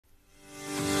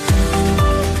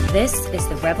This is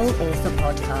the Rebel Author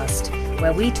Podcast,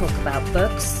 where we talk about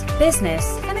books,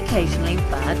 business, and occasionally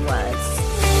bad words.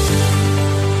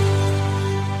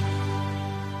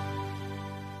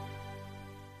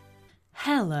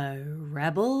 Hello,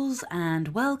 Rebels, and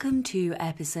welcome to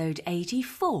episode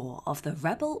 84 of the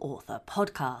Rebel Author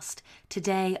Podcast.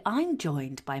 Today, I'm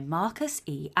joined by Marcus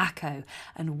E. Acko,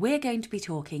 and we're going to be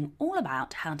talking all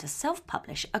about how to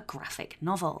self-publish a graphic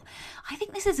novel. I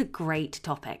think this is a great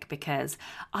topic because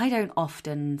I don't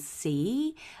often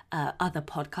see other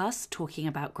podcasts talking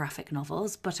about graphic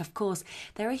novels, but of course,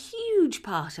 they're a huge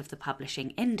part of the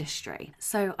publishing industry.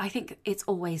 So I think it's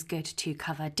always good to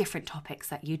cover different topics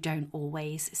that you don't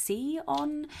always see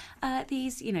on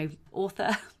these,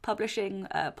 author publishing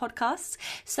podcasts.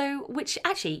 So, which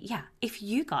actually, if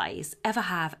you guys ever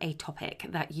have a topic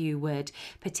that you would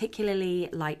particularly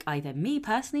like either me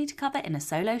personally to cover in a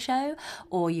solo show,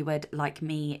 or you would like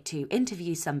me to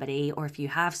interview somebody, or if you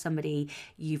have somebody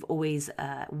you've always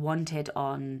wanted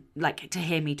on, like, to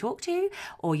hear me talk to,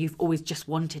 or you've always just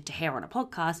wanted to hear on a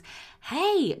podcast,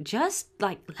 hey, just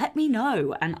let me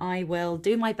know and I will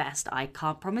do my best. I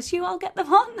can't promise you I'll get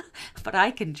them on, but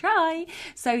I can try.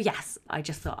 So yes, I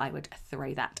just thought I would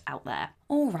throw that out there.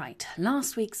 All right,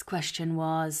 last week's question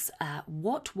was,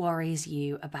 what worries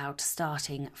you about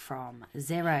starting from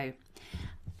zero?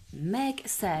 Meg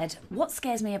said, what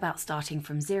scares me about starting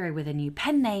from zero with a new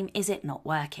pen name is it not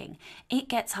working. It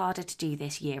gets harder to do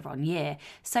this year on year.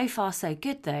 So far so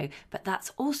good though, but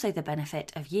that's also the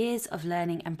benefit of years of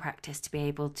learning and practice to be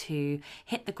able to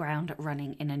hit the ground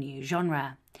running in a new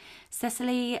genre.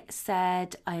 Cecily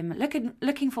said, I'm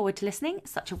looking forward to listening.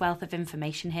 Such a wealth of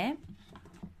information here.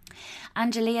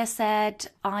 Angelia said,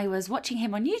 I was watching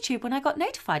him on YouTube when I got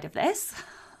notified of this.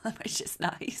 Which is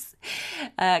nice.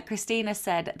 Christina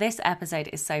said, this episode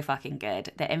is so fucking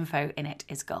good. The info in it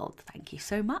is gold. Thank you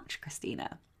so much,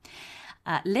 Christina.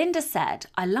 Linda said,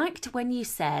 I liked when you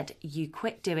said you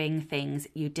quit doing things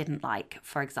you didn't like,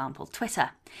 for example,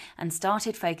 Twitter, and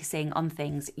started focusing on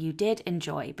things you did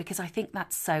enjoy, because I think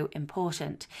that's so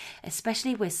important,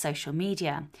 especially with social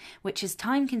media, which is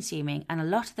time consuming and a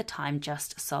lot of the time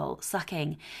just soul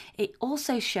sucking. It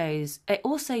also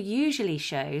usually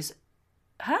shows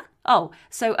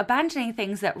so abandoning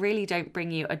things that really don't bring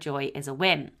you a joy is a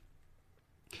win.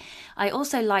 I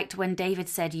also liked when David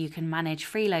said you can manage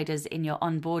freeloaders in your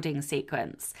onboarding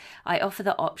sequence. I offer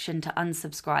the option to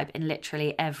unsubscribe in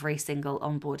literally every single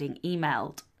onboarding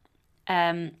emailed.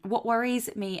 What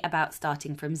worries me about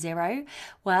starting from zero?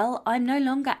 Well, I'm no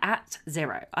longer at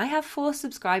zero. I have 4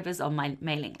 subscribers on my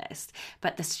mailing list,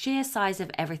 but the sheer size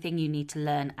of everything you need to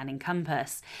learn and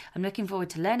encompass. I'm looking forward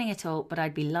to learning it all, but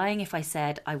I'd be lying if I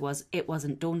said it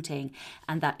wasn't daunting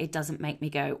and that it doesn't make me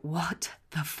go, what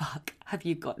the fuck have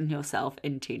you gotten yourself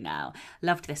into now?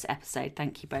 Loved this episode.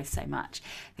 Thank you both so much.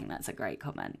 I think that's a great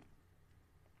comment.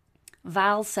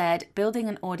 Val said, building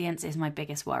an audience is my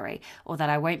biggest worry, or that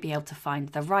I won't be able to find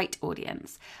the right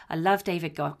audience. I love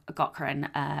David Gochran.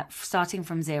 Starting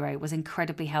from zero was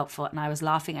incredibly helpful, and I was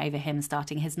laughing over him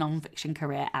starting his non-fiction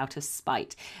career out of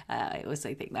spite. I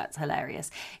also think that's hilarious.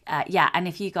 And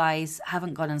if you guys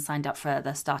haven't gone and signed up for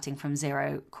the Starting from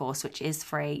Zero course, which is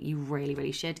free, you really,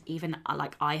 really should. Even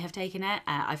I have taken it.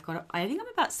 I think I'm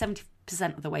about 70%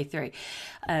 of the way through.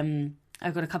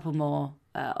 I've got a couple more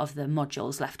of the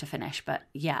modules left to finish, but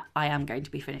yeah, I am going to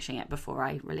be finishing it before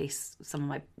I release some of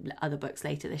my other books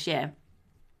later this year.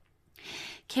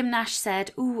 Kim Nash said,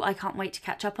 ooh, I can't wait to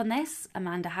catch up on this.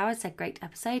 Amanda Howard said, great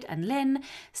episode. And Lynn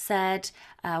said,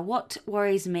 what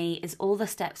worries me is all the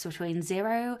steps between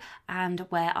zero and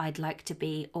where I'd like to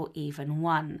be, or even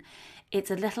 1. It's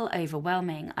a little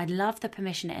overwhelming. I love the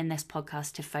permission in this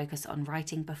podcast to focus on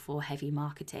writing before heavy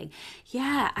marketing.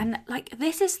 Yeah, and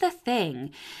this is the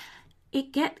thing.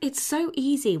 It's so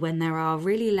easy when there are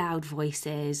really loud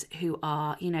voices who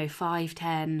are, 5,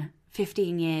 10,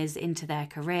 15 years into their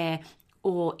career,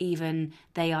 or even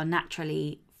they are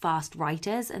naturally fast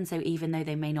writers. And so even though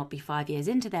they may not be 5 years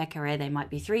into their career, they might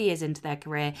be 3 years into their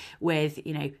career with,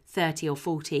 30 or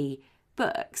 40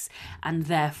 books, and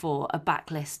therefore a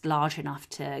backlist large enough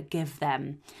to give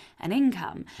them an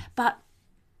income. But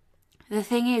the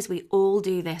thing is, we all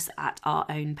do this at our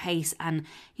own pace, and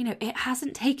it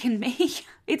hasn't taken me.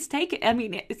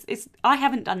 I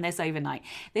haven't done this overnight.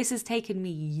 This has taken me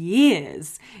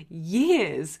years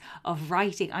of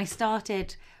writing. I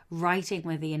started writing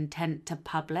with the intent to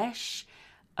publish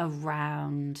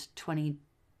around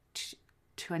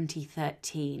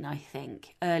 2013, I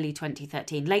think. Early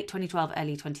 2013, late 2012,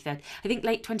 early 2013. I think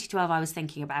late 2012 I was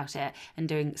thinking about it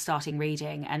and starting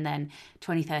reading, and then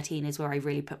 2013 is where I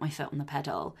really put my foot on the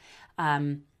pedal.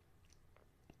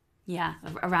 Yeah,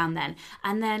 around then.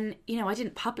 And then, I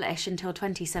didn't publish until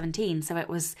 2017. So it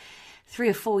was 3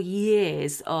 or 4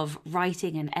 years of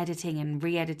writing and editing and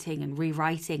re-editing and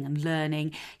rewriting and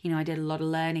learning. I did a lot of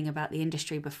learning about the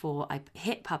industry before I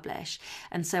hit publish.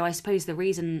 And so I suppose the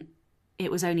reason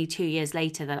it was only 2 years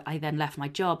later that I then left my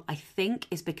job, I think,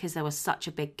 is because there was such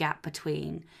a big gap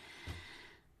between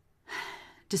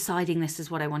deciding this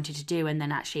is what I wanted to do and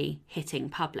then actually hitting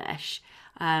publish.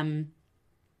 So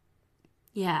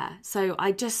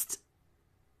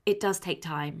it does take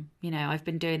time. I've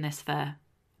been doing this for,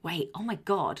 oh my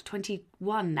God,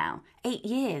 21 now, 8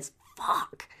 years.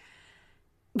 Fuck.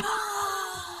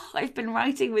 I've been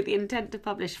writing with the intent to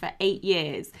publish for 8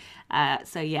 years.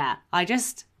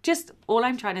 Just all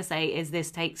I'm trying to say is this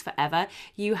takes forever.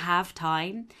 You have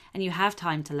time and you have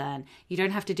time to learn. You don't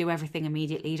have to do everything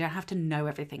immediately. You don't have to know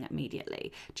everything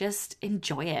immediately. Just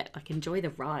enjoy it. Enjoy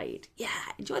the ride. Yeah,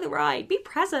 enjoy the ride. Be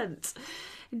present.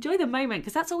 Enjoy the moment,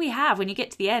 because that's all we have when you get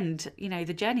to the end.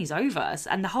 The journey's over.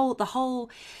 And the whole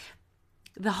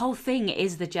thing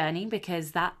is the journey,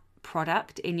 because that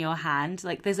product in your hand,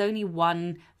 there's only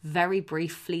one very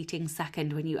brief fleeting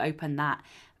second when you open that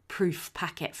proof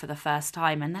packet for the first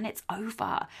time, and then it's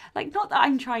over. Not that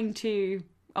I'm trying to,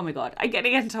 oh my God, I'm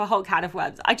getting into a whole can of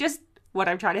worms. What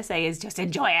I'm trying to say is just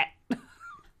enjoy it.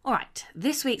 All right,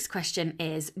 this week's question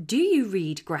is, do you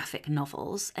read graphic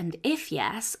novels? And if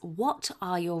yes, what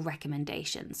are your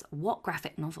recommendations? What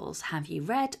graphic novels have you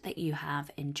read that you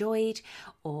have enjoyed?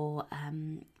 Or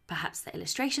perhaps the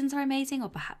illustrations are amazing, or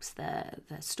perhaps the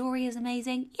story is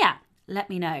amazing? Yeah, let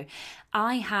me know.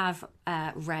 I have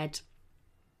read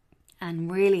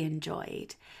and really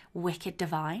enjoyed Wicked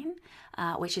Divine,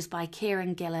 which is by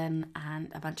Kieran Gillen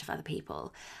and a bunch of other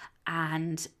people.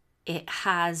 And it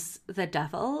has the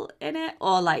devil in it,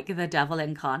 or the devil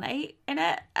incarnate in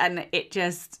it. And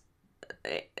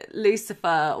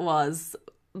Lucifer was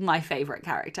my favourite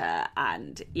character.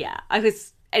 And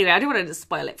anyway, I don't want to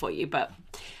spoil it for you, but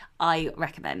I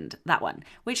recommend that one,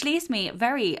 which leads me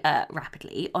very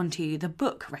rapidly onto the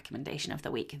book recommendation of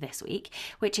the week this week,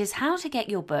 which is How to Get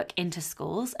Your Book into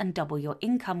Schools and Double Your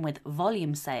Income with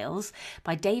Volume Sales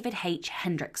by David H.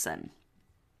 Hendrickson.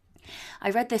 I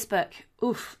read this book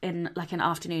in an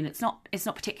afternoon. It's not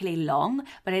particularly long,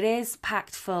 but it is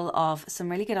packed full of some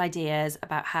really good ideas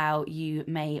about how you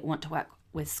may want to work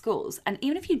with schools. And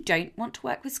even if you don't want to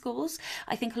work with schools,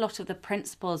 I think a lot of the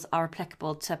principles are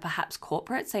applicable to perhaps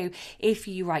corporate. So if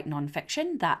you write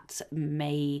nonfiction, that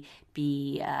may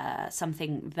be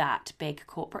something that big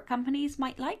corporate companies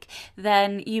might like,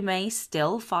 then you may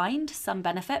still find some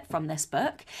benefit from this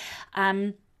book.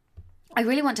 I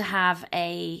really want to have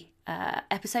a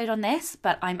episode on this,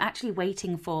 but I'm actually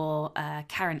waiting for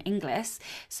Karen Inglis.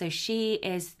 So she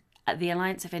is the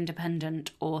Alliance of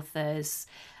Independent Authors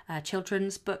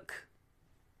children's book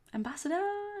ambassador,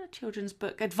 children's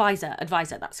book advisor,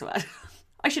 that's the word.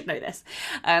 I should know this.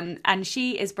 And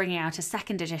she is bringing out a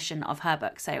second edition of her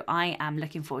book. So I am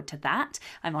looking forward to that.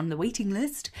 I'm on the waiting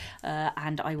list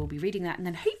and I will be reading that. And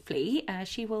then hopefully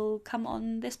she will come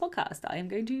on this podcast. I am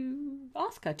going to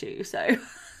ask her to. So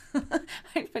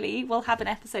hopefully we'll have an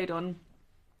episode on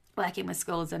working with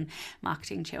schools and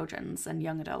marketing children's and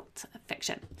young adult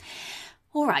fiction.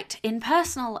 All right, in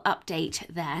personal update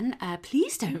then,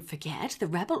 please don't forget the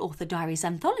Rebel Author Diaries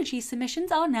Anthology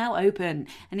submissions are now open.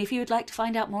 And if you would like to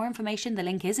find out more information, the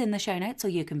link is in the show notes, or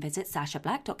you can visit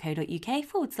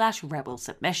sashablack.co.uk/rebel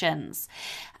submissions.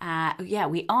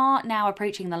 We are now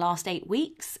approaching the last 8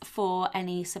 weeks for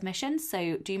any submissions,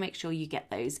 so do make sure you get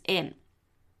those in.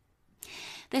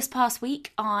 This past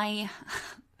week, I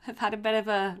have had a bit of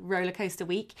a roller coaster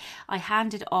week. I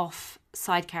handed off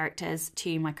side characters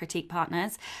to my critique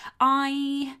partners.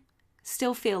 I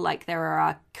still feel like there are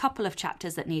a couple of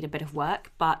chapters that need a bit of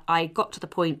work, but I got to the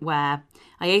point where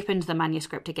I opened the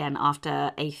manuscript again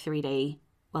after a 3-day,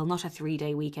 well, not a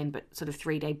 3-day weekend, but sort of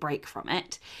 3-day break from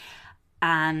it.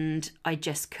 And I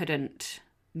just couldn't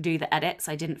do the edits.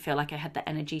 I didn't feel like I had the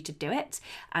energy to do it,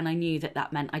 and I knew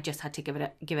that meant I just had to give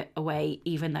it away,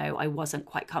 even though I wasn't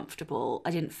quite comfortable.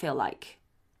 I didn't feel like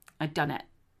I'd done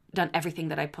everything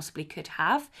that I possibly could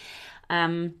have,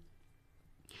 and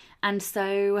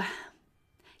so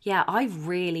I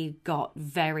really got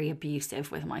very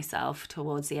abusive with myself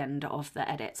towards the end of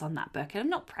the edits on that book, and I'm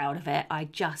not proud of it. I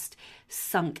just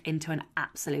sunk into an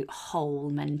absolute hole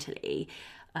mentally.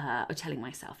 Telling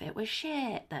myself it was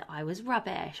shit, that I was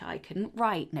rubbish, I couldn't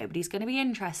write, nobody's going to be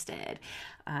interested,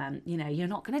 you're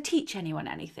not going to teach anyone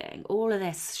anything, all of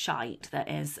this shite that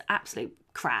is absolute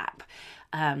crap,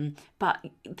 but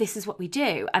this is what we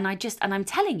do. And I'm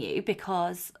telling you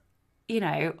because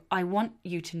I want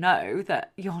you to know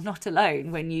that you're not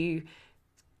alone when you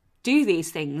do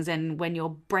these things and when your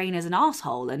brain is an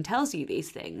arsehole and tells you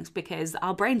these things, because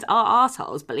our brains are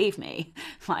arseholes, believe me.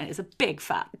 Mine is a big,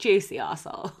 fat, juicy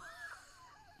arsehole.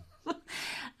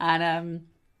 And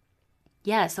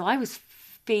so I was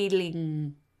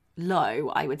feeling low,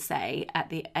 I would say, at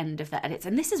the end of the edits.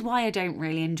 And this is why I don't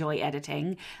really enjoy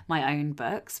editing my own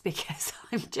books, because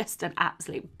I'm just an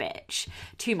absolute bitch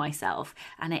to myself,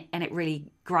 and it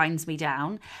really grinds me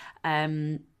down.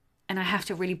 And I have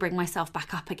to really bring myself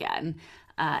back up again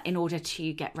in order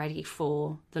to get ready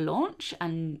for the launch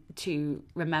and to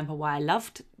remember why I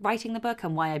loved writing the book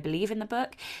and why I believe in the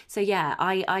book. So yeah,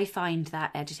 I find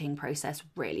that editing process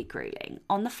really grueling.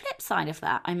 On the flip side of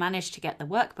that, I managed to get the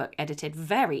workbook edited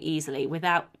very easily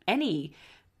without any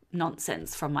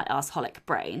nonsense from my arseholic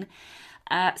brain.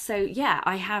 So yeah,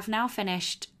 I have now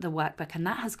finished the workbook, and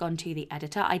that has gone to the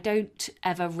editor. I don't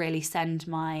ever really send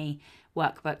my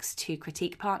workbooks to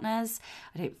critique partners.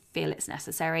 I don't feel it's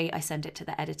necessary. I send it to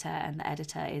the editor, and the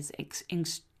editor is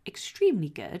extremely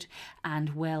good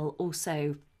and will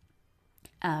also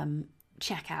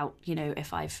check out,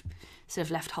 if I've sort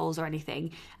of left holes or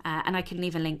anything. And I can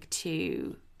leave a link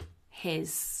to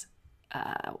his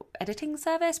editing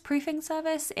service, proofing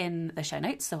service in the show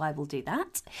notes, so I will do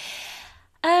that.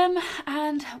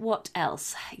 And what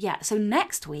else? Yeah, so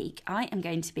next week I am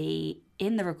going to be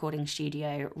in the recording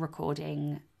studio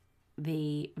recording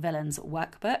the Villains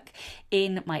Workbook.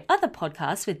 In my other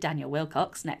podcast with Daniel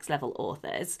Wilcox, Next Level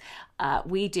Authors,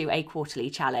 we do a quarterly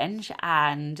challenge,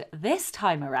 and this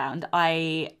time around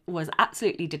I was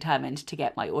absolutely determined to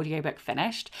get my audiobook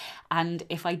finished, and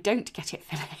if I don't get it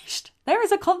finished, there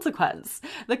is a consequence.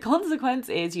 The consequence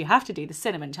is you have to do the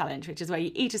cinnamon challenge, which is where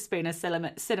you eat a spoon of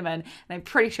cinnamon, and I'm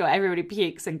pretty sure everybody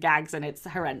pukes and gags and it's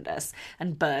horrendous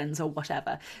and burns or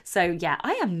whatever. So yeah,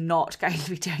 I am not going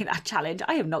to be doing that challenge.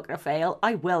 I am not going to fail.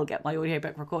 I will get my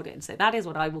audiobook recorded. So that is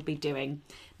what I will be doing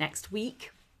next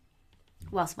week,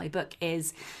 whilst my book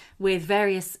is with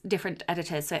various different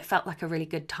editors. So it felt like a really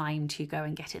good time to go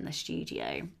and get in the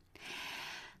studio.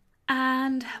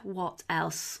 And what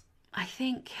else? I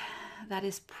think that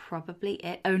is probably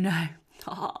it. Oh no.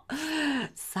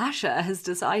 Sacha has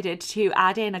decided to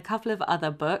add in a couple of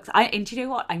other books. And do you know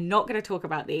what? I'm not going to talk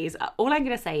about these. All I'm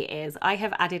going to say is I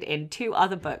have added in 2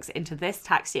 other books into this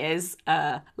tax year's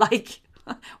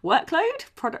workload,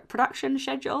 production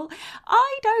schedule.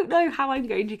 I don't know how I'm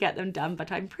going to get them done,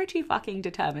 but I'm pretty fucking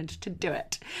determined to do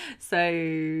it. So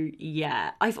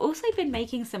yeah, I've also been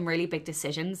making some really big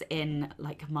decisions in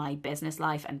my business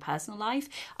life and personal life.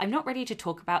 I'm not ready to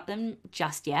talk about them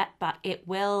just yet, but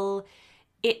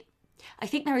I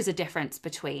think there is a difference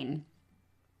between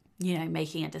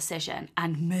making a decision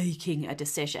and making a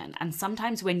decision. And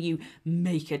sometimes when you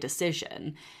make a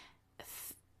decision,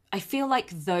 I feel like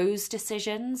those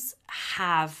decisions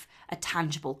have a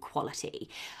tangible quality.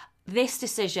 This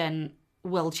decision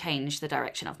will change the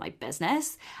direction of my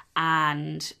business,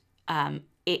 and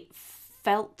it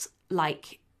felt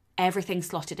like everything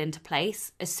slotted into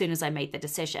place as soon as I made the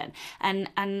decision. And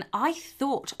I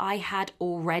thought I had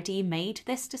already made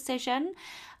this decision,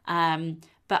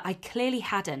 but I clearly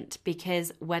hadn't,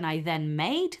 because when I then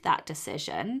made that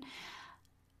decision,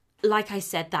 like I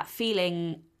said, that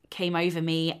feeling came over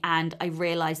me, and I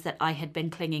realized that I had been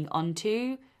clinging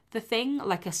onto the thing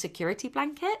like a security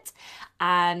blanket.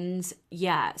 And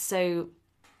yeah, so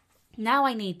now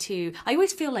I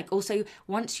always feel like also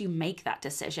once you make that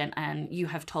decision and you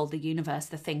have told the universe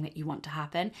the thing that you want to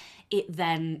happen, it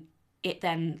then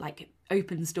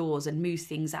opens doors and moves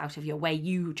things out of your way.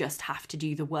 You just have to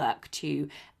do the work to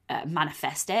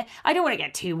manifest it. I don't want to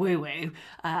get too woo-woo,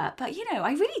 but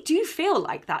I really do feel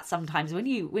like that sometimes when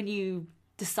you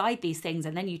decide these things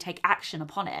and then you take action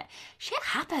upon it, shit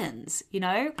happens.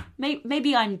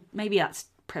 Maybe that's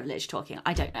privilege talking,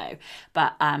 I don't know,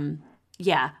 but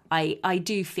yeah, I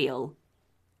do feel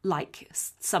like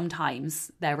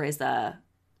sometimes there is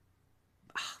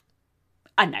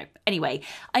I don't know. Anyway,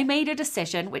 I made a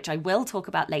decision, which I will talk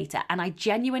about later, and I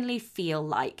genuinely feel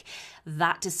like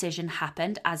that decision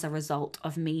happened as a result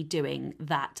of me doing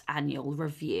that annual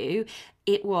review.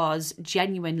 It was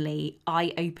genuinely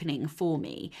eye-opening for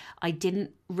me. I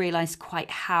didn't realise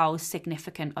quite how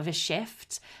significant of a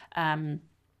shift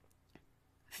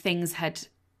things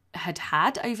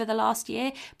had over the last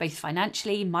year, both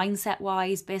financially,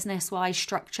 mindset-wise, business-wise,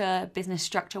 business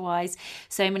structure-wise.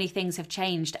 So many things have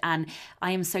changed, and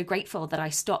I am so grateful that I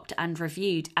stopped and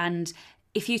reviewed. And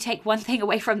if you take one thing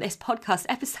away from this podcast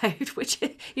episode, which,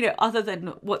 you know, other than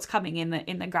what's coming in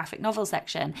the graphic novel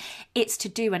section, it's to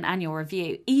do an annual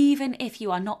review. Even if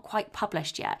you are not quite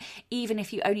published yet, even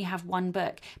if you only have one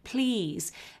book,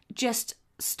 please just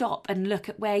stop and look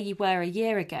at where you were a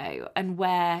year ago and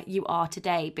where you are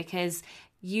today, because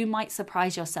you might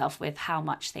surprise yourself with how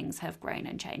much things have grown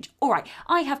and changed. All right,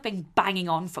 I have been banging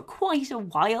on for quite a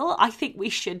while. I think we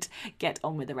should get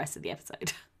on with the rest of the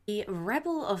episode. The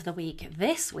Rebel of the Week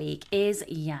this week is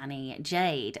Yanni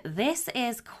Jade. This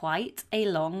is quite a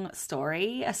long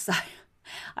story, so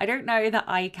I don't know that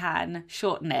I can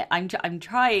shorten it. I'm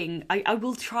trying. I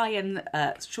will try and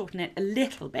shorten it a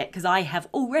little bit, because I have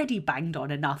already banged on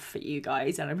enough for you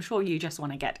guys, and I'm sure you just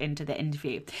want to get into the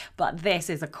interview. But this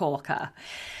is a corker.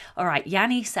 All right,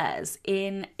 Yanni says,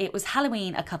 it was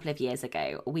Halloween a couple of years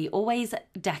ago. We always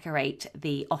decorate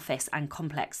the office and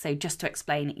complex. So just to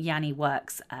explain, Yanni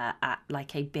works at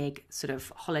like a big sort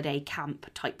of holiday camp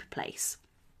type place.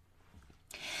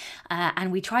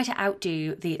 And we try to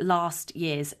outdo the last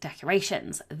year's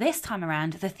decorations. This time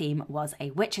around, the theme was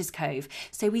a witch's cove.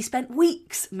 So we spent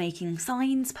weeks making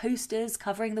signs, posters,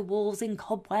 covering the walls in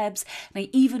cobwebs. And I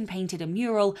even painted a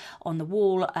mural on the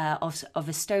wall of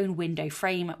a stone window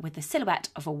frame with the silhouette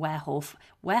of a a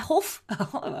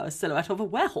silhouette of a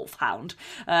werewolf hound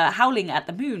howling at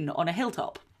the moon on a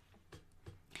hilltop.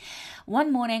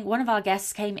 One morning, one of our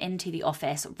guests came into the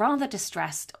office rather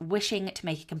distressed, wishing to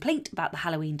make a complaint about the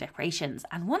Halloween decorations,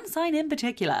 and one sign in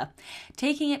particular.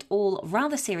 Taking it all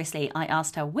rather seriously, I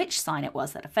asked her which sign it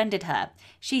was that offended her.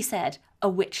 She said, "A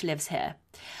witch lives here."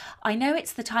 I know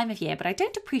it's the time of year, but I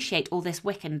don't appreciate all this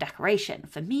Wiccan decoration.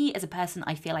 For me, as a person,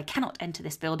 I feel I cannot enter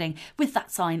this building with that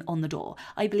sign on the door.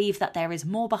 I believe that there is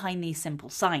more behind these simple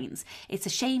signs. It's a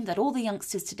shame that all the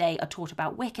youngsters today are taught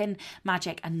about Wiccan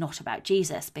magic and not about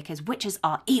Jesus, because witches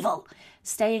are evil.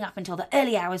 Staying up until the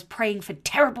early hours praying for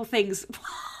terrible things.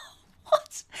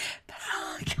 What?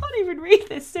 I can't even read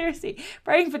this, seriously.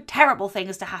 Praying for terrible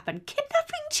things to happen.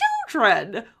 Kidnapping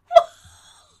children.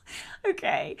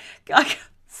 Okay.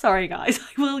 Sorry, guys,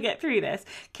 I will get through this.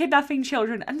 Kidnapping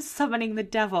children and summoning the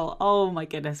devil. Oh my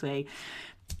goodness me.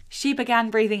 She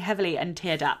began breathing heavily and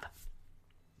teared up.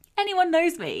 Anyone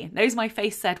knows me, knows my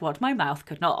face said what my mouth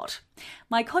could not.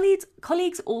 My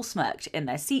colleagues all smirked in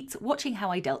their seats, watching how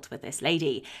I dealt with this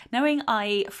lady. Knowing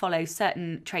I follow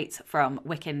certain traits from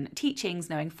Wiccan teachings,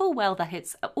 knowing full well that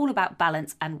it's all about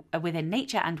balance and within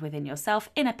nature and within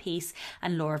yourself, inner peace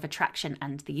and law of attraction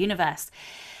and the universe.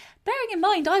 Bearing in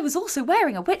mind I was also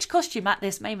wearing a witch costume at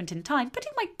this moment in time,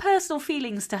 putting my personal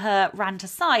feelings to her rant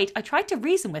aside, I tried to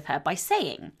reason with her by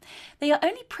saying, "They are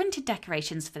only printed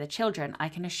decorations for the children. I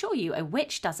can assure you a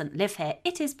witch doesn't live here.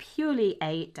 It is purely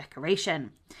a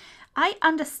decoration." "I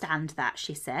understand that,"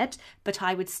 she said, "but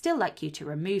I would still like you to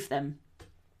remove them.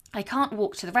 I can't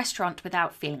walk to the restaurant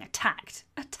without feeling attacked."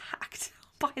 Attacked?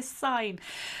 By a sign.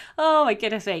 Oh my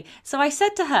goodness me. So I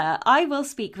said to her, I will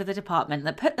speak with the department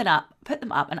that put them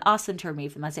up and ask them to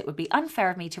remove them, as it would be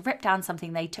unfair of me to rip down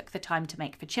something they took the time to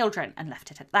make for children, and left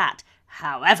it at that.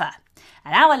 However,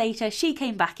 an hour later, she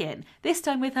came back in, this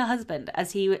time with her husband,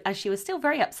 as she was still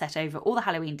very upset over all the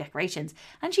Halloween decorations,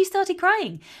 and she started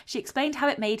crying. She explained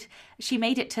how she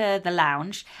made it to the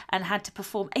lounge and had to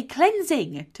perform a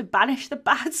cleansing to banish the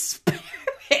bad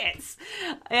spirits.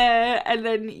 And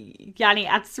then Yanni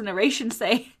adds some narration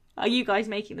saying, "Are you guys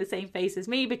making the same face as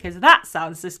me? Because that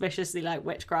sounds suspiciously like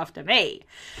witchcraft to me."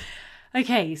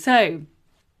 Okay, so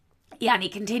Yanni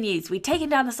continues, "We'd taken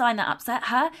down the sign that upset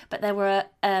her, but there were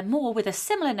more with a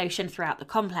similar notion throughout the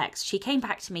complex. She came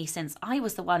back to me since I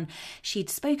was the one she'd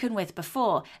spoken with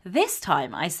before. This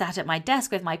time I sat at my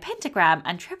desk with my pentagram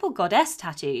and triple goddess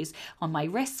tattoos on my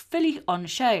wrists fully on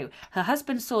show. Her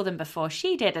husband saw them before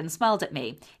she did and smiled at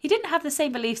me. He didn't have the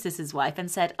same beliefs as his wife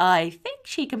and said, 'I think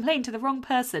she complained to the wrong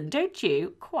person, don't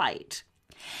you?' Quite."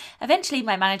 Eventually,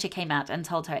 my manager came out and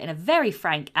told her in a very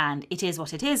frank and it is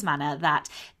what it is manner that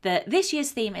this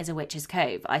year's theme is a witch's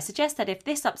cove. I suggest that if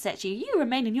this upsets you, you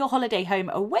remain in your holiday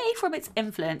home away from its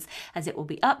influence, as it will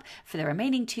be up for the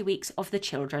remaining 2 weeks of the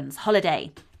children's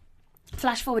holiday.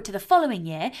 Flash forward to the following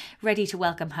year, ready to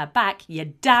welcome her back. You're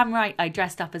damn right I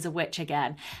dressed up as a witch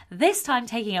again. This time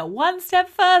taking it one step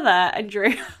further and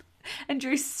drew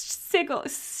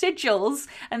sigils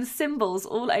and symbols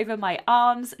all over my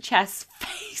arms, chest,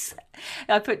 face.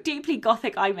 I put deeply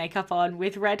gothic eye makeup on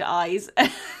with red eyes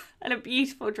and a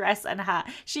beautiful dress and hat.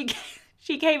 She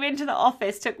came into the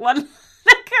office, took one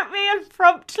look at me and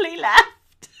promptly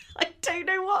left. I don't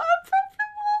know what her problem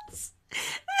was.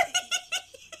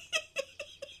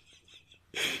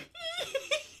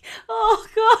 Oh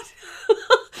God.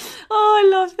 Oh, I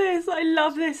love this. I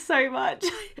love this so much.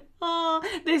 Oh,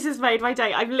 this has made my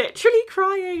day. I'm literally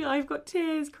crying. I've got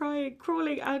tears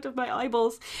crawling out of my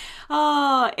eyeballs.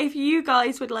 Oh, if you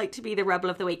guys would like to be the Rebel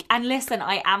of the Week, and listen,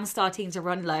 I am starting to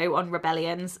run low on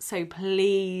rebellions, so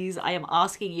please, I am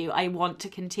asking you, I want to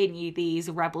continue these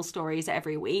Rebel stories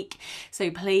every week,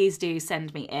 so please do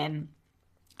send me in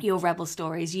your Rebel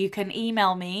stories. You can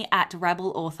email me at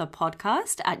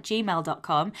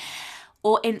rebelauthorpodcast@gmail.com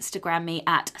or Instagram me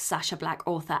at Sacha Black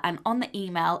Author. And on the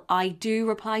email, I do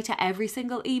reply to every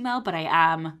single email, but I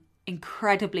am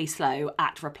incredibly slow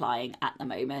at replying at the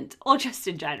moment, or just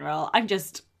in general. I'm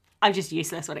just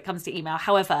useless when it comes to email.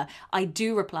 However, I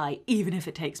do reply even if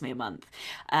it takes me a month.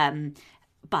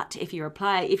 But if you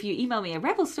email me a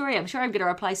Rebel story, I'm sure I'm going to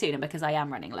reply sooner because I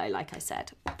am running low, like I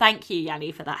said. Thank you,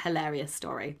 Yanni, for that hilarious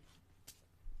story.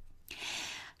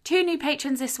 2 new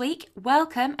patrons this week.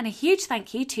 Welcome, and a huge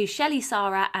thank you to Shelley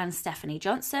Sarah and Stephanie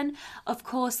Johnson. Of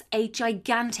course, a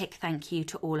gigantic thank you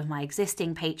to all of my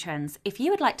existing patrons. If you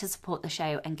would like to support the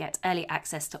show and get early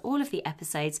access to all of the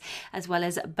episodes, as well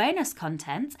as bonus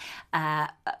content,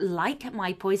 like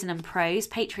my Poison and Prose,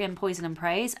 Patreon Poison and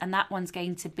Prose, and that one's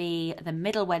going to be the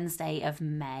middle Wednesday of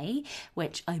May,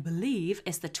 which I believe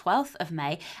is the 12th of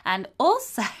May. And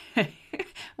also,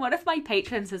 one of my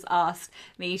patrons has asked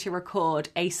me to record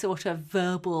a sort of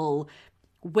verbal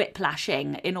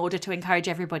whiplashing in order to encourage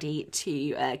everybody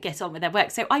to get on with their work.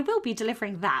 So I will be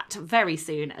delivering that very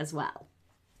soon as well.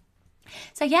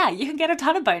 So yeah, you can get a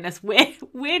ton of bonus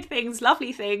weird things,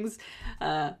 lovely things,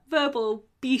 verbal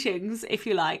beatings, if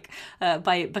you like,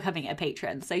 by becoming a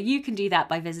patron. So you can do that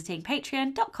by visiting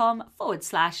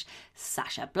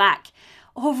patreon.com/Sacha Black.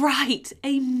 All right,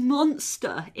 a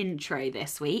monster intro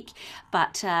this week,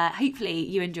 but hopefully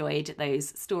you enjoyed those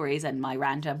stories and my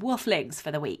random wafflings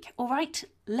for the week. All right,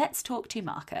 let's talk to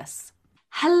Marcus.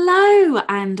 Hello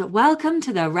and welcome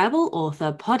to the Rebel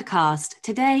Author Podcast.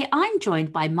 Today I'm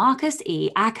joined by Marcus E.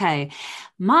 Acko.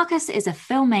 Marcus is a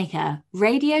filmmaker,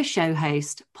 radio show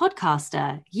host,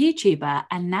 podcaster, YouTuber,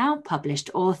 and now published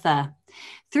author.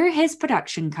 Through his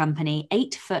production company,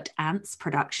 8 Foot Ants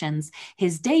Productions,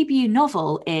 his debut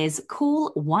novel is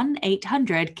Call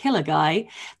 1-800-Killer Guy,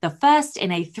 the first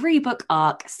in a 3-book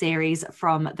arc series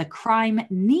from the crime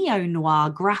neo-noir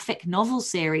graphic novel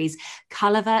series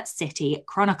Culver City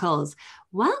Chronicles.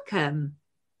 Welcome.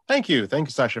 Thank you,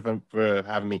 Sacha, for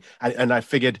having me. And I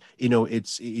figured,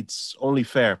 it's only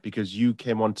fair because you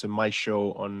came onto my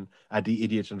show on The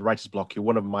Idiot and the Writer's Block. You're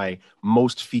one of my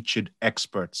most featured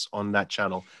experts on that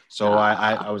channel. So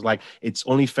I was like, it's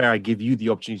only fair I give you the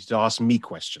opportunity to ask me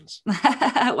questions.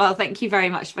 Well, thank you very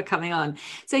much for coming on.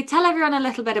 So tell everyone a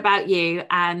little bit about you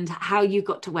and how you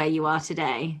got to where you are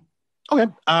today. Okay.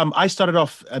 I started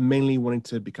off mainly wanting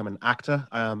to become an actor.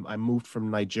 I moved from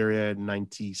Nigeria in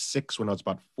 96 when I was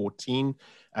about 14.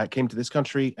 Came to this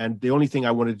country, and the only thing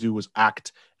I wanted to do was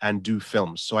act and do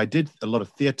films. So I did a lot of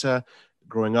theater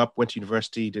growing up, went to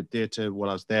university, did theater while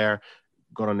I was there,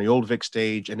 got on the Old Vic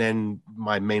stage, and then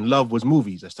my main love was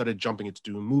movies. I started jumping into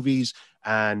doing movies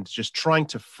and just trying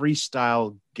to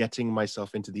freestyle getting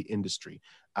myself into the industry.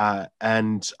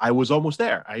 And I was almost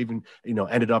there. I even,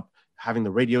 ended up having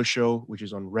the radio show, which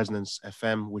is on Resonance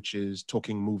FM, which is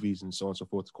talking movies and so on and so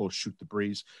forth, called Shoot the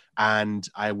Breeze. And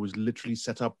I was literally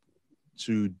set up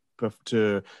to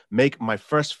make my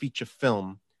first feature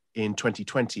film in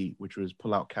 2020, which was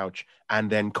Pull Out Couch. And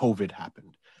then COVID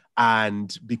happened.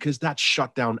 And because that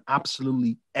shut down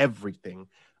absolutely everything,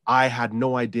 I had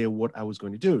no idea what I was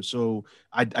going to do. So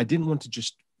I didn't want to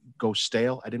just go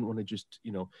stale. I didn't want to just,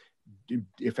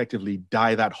 effectively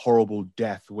die that horrible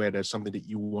death where there's something that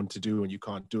you want to do and you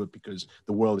can't do it because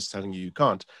the world is telling you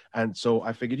can't. And so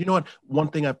I figured, one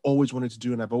thing I've always wanted to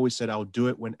do, and I've always said I'll do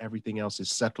it when everything else is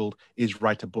settled, is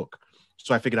write a book.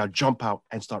 So I figured I'd jump out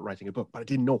and start writing a book, but I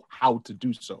didn't know how to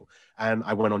do so. And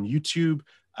I went on YouTube.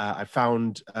 I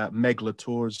found Meg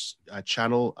Latour's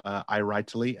channel,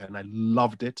 iWritely, and I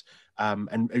loved it.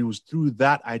 And it was through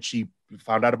that I actually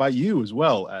found out about you as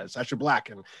well, Sacha Black,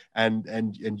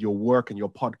 and your work and your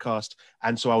podcast.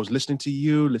 And so I was listening to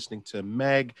you, listening to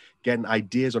Meg, getting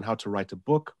ideas on how to write a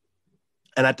book.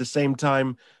 And at the same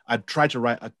time, I tried to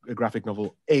write a graphic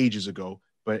novel ages ago,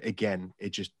 but again,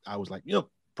 I was like,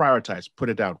 prioritize, put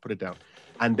it down.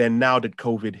 And then now that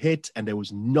COVID hit and there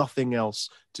was nothing else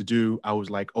to do, I was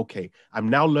like, okay, I'm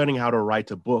now learning how to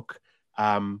write a book.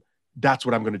 That's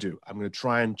what I'm going to do. I'm going to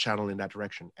try and channel in that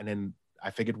direction. And then I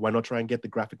figured, why not try and get the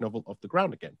graphic novel off the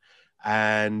ground again?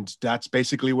 And that's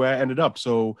basically where I ended up.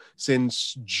 So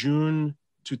since June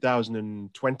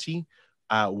 2020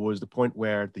 was the point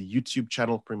where the YouTube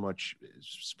channel pretty much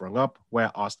sprung up,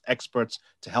 where I asked experts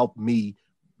to help me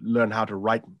learn how to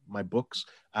write my books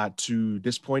to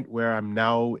this point where I'm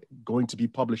now going to be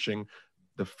publishing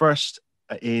the first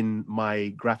in my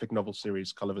graphic novel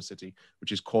series, Color of a City,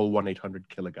 which is called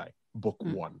 1-800-Killer-Guy, book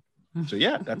one. So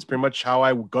yeah, that's pretty much how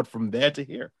I got from there to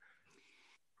here.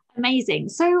 Amazing.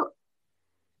 So,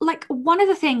 like, one of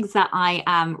the things that I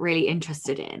am really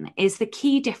interested in is the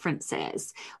key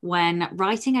differences when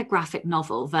writing a graphic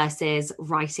novel versus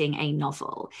writing a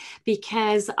novel,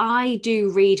 because I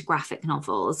do read graphic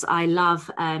novels. I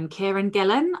love Kieran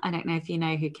Gillen. I don't know if you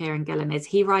know who Kieran Gillen is.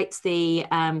 He writes the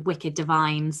Wicked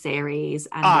Divine series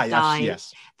and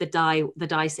Yes. the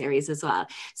Die series as well.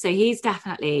 So he's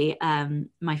definitely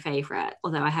my favorite,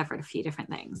 although I have read a few different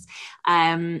things.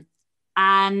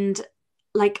 And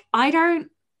like,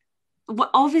 well,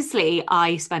 obviously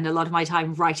I spend a lot of my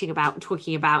time writing about,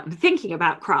 talking about, and thinking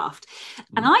about craft.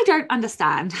 And I don't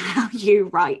understand how you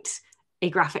write a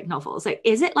graphic novel. So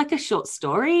is it like a short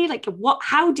story? Like,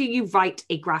 how do you write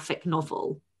a graphic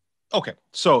novel? Okay.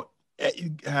 So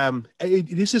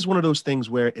this is one of those things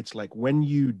where it's like when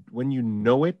you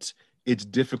know it, it's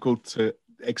difficult to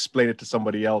explain it to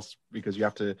somebody else because you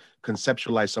have to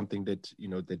conceptualize something that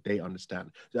that they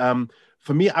understand.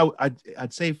 For me,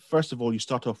 I'd say first of all, you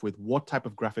start off with what type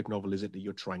of graphic novel is it that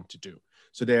you're trying to do.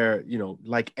 So there,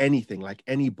 like anything, like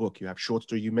any book, you have short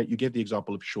story. You give the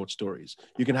example of short stories.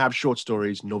 You can have short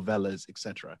stories, novellas,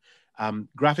 etc.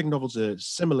 Graphic novels are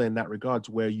similar in that regards,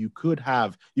 where you could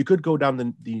go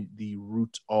down the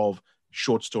route of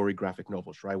short story graphic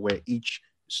novels, right? Where each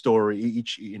story,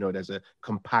 there's a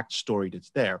compact story that's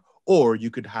there, or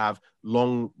you could have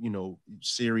long,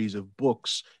 series of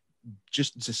books,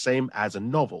 just the same as a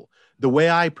novel. The way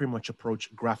I pretty much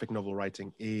approach graphic novel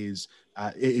writing is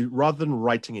rather than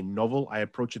writing a novel, I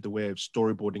approach it the way of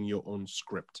storyboarding your own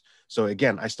script. So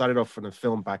again, I started off from a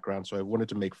film background, so I wanted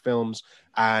to make films.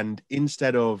 And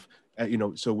instead of,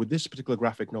 so with this particular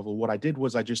graphic novel, what I did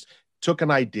was I just took an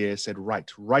idea, said,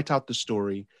 write out the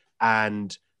story,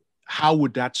 and how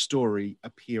would that story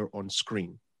appear on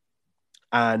screen?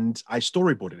 And I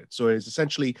storyboarded it. So it's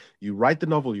essentially you write the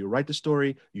novel, you write the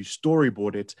story, you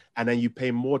storyboard it, and then you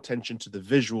pay more attention to the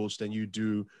visuals than you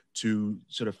do to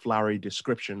sort of flowery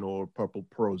description or purple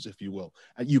prose, if you will.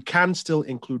 You can still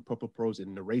include purple prose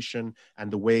in narration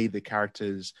and the way the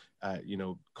characters,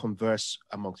 converse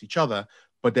amongst each other,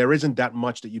 but there isn't that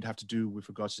much that you'd have to do with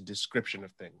regards to description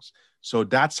of things. So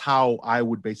that's how I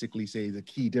would basically say the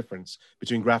key difference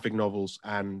between graphic novels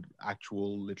and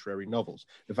actual literary novels.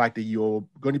 The fact that you're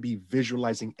going to be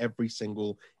visualizing every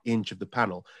single inch of the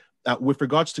panel. With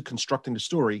regards to constructing the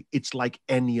story, it's like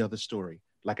any other story.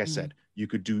 Like I said, you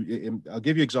could do, I'll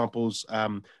give you examples.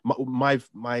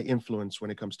 My influence when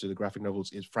it comes to the graphic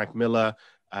novels is Frank Miller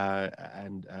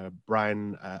and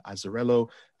Brian Azzarello,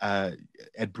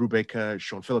 Ed Brubaker,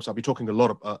 Sean Phillips. I'll be talking a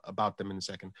lot about them in a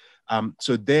second.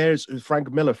 So there's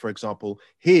Frank Miller, for example.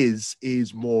 His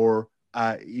is more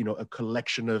a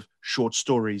collection of short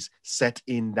stories set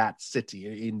in that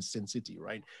city, in Sin City,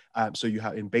 right? So you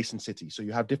have in Basin City. So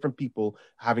you have different people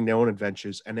having their own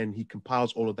adventures, and then he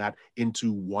compiles all of that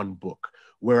into one book.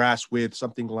 Whereas with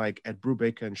something like Ed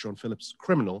Brubaker and Sean Phillips'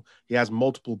 Criminal, he has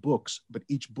multiple books, but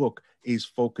each book is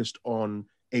focused on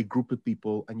a group of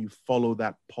people, and you follow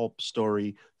that pulp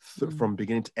story from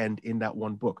beginning to end in that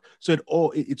one book. So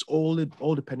it's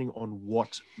all depending on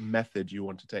what method you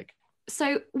want to take.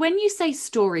 So when you say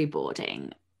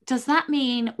storyboarding, does that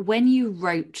mean when you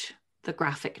wrote the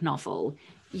graphic novel,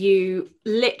 you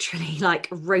literally like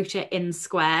wrote it in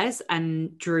squares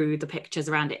and drew the pictures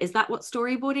around it? Is that what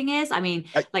storyboarding is? I mean,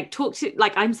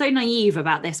 I'm so naive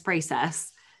about this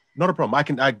process. Not a problem.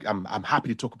 I'm happy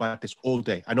to talk about this all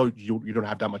day. I know you don't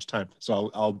have that much time, so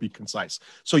I'll be concise.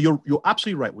 So you're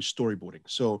absolutely right with storyboarding.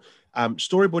 So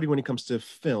storyboarding when it comes to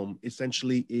film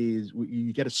essentially is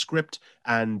you get a script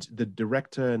and the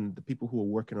director and the people who are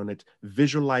working on it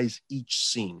visualize each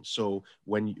scene. So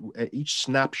when each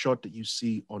snapshot that you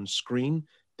see on screen,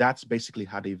 that's basically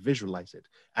how they visualize it,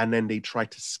 and then they try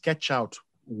to sketch out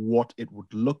what it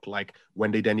would look like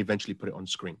when they then eventually put it on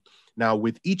screen. Now,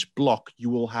 with each block, you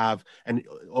will have, and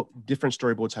different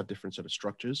storyboards have different sort of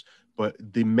structures, but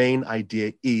the main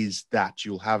idea is that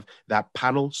you'll have that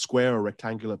panel, square or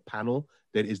rectangular panel,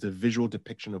 that is the visual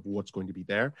depiction of what's going to be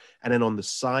there. And then on the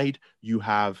side, you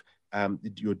have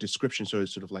your description, so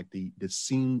it's sort of like the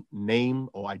scene name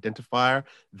or identifier,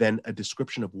 then a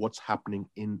description of what's happening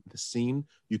in the scene.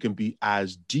 You can be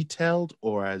as detailed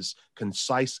or as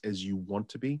concise as you want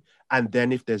to be, and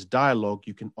then if there's dialogue,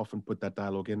 you can often put that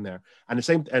dialogue in there. And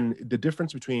the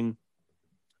difference between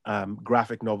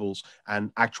graphic novels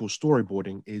and actual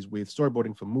storyboarding is with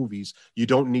storyboarding for movies, you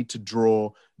don't need to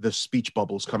draw the speech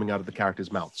bubbles coming out of the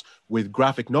characters' mouths. With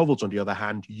graphic novels, on the other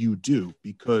hand, you do,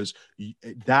 because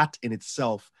that in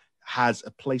itself has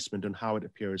a placement on how it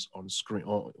appears on screen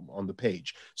or on the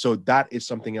page. So that is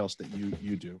something else that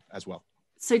you do as well.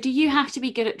 So do you have to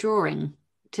be good at drawing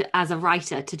as a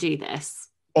writer to do this?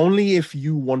 Only if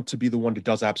you want to be the one that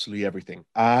does absolutely everything.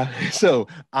 So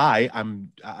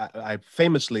I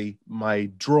famously, my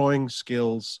drawing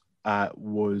skills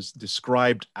was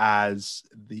described as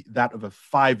that of a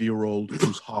 5-year-old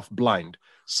who's half blind.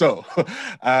 So,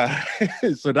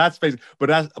 so that's basically.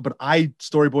 But I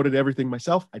storyboarded everything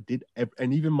myself. I did,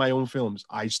 and even my own films,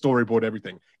 I storyboard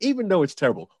everything, even though it's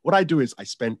terrible. What I do is I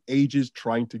spend ages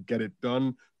trying to get it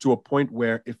done to a point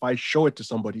where if I show it to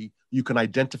somebody, you can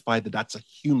identify that that's a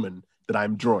human that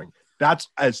I'm drawing. That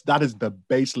is the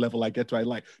base level I get to. I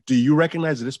like, do you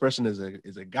recognize that this person is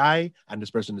a guy and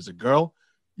this person is a girl?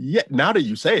 Yeah, now that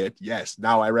you say it, yes,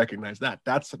 now I recognize that.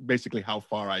 That's basically how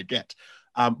far I get.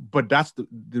 But that's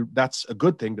that's a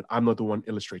good thing that I'm not the one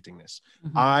illustrating this.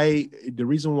 The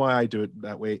reason why I do it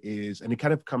that way is, and it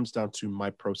kind of comes down to my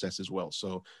process as well.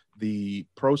 So the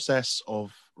process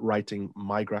of writing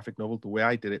my graphic novel, the way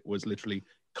I did it was literally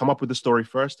come up with the story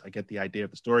first. I get the idea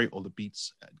of the story, all the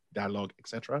beats, dialogue,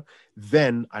 etc.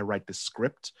 Then I write the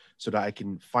script so that I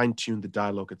can fine tune the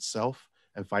dialogue itself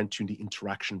and fine-tune the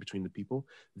interaction between the people.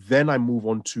 Then I move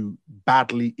on to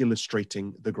badly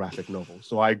illustrating the graphic novel.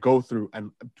 So I go through,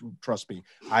 and trust me,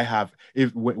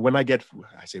 if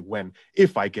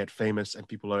I get famous and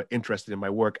people are interested in my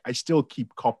work, I still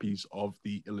keep copies of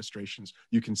the illustrations.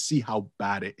 You can see how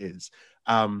bad it is.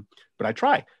 But I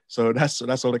try. So that's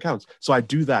all that counts. So I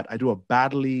do that. I do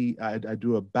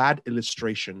a bad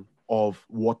illustration of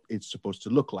what it's supposed to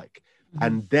look like.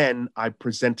 And then I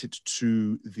present it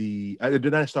to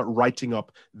then I start writing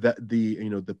up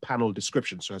the panel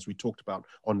description. So as we talked about,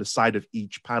 on the side of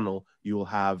each panel, you will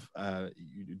have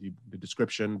the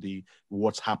description,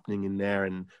 what's happening in there,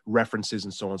 and references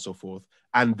and so on and so forth.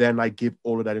 And then I give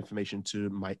all of that information to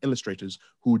my illustrators,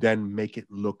 who then make it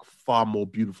look far more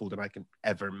beautiful than I can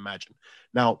ever imagine.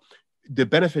 Now, the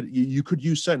benefit, you could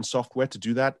use certain software to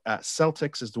do that.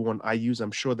 Celtx is the one I use.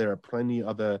 I'm sure there are plenty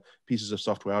other pieces of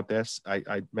software out there.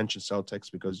 I mentioned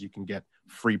Celtx because you can get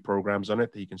free programs on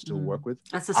it that you can still work with.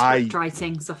 That's a script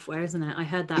writing software, isn't it? I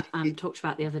heard that talked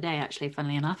about the other day, actually,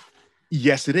 funnily enough.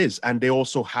 Yes, it is. And they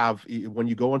also have, when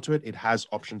you go onto it, it has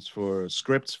options for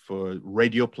scripts, for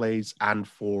radio plays, and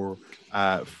for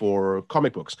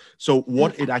comic books. So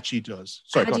what it actually does.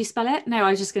 Sorry, how do you spell it? No, I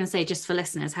was just going to say, just for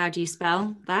listeners, how do you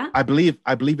spell that? I believe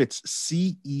it's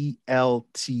CELTX.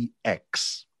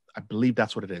 I believe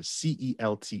that's what it is.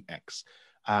 CELTX.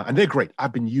 And they're great.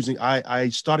 I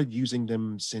started using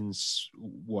them since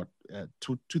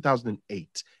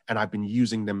 2008, and I've been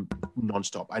using them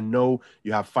nonstop. I know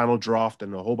you have Final Draft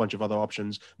and a whole bunch of other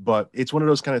options, but it's one of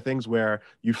those kind of things where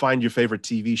you find your favorite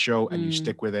TV show and you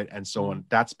stick with it and so on.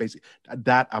 That's basically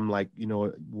that. I'm like,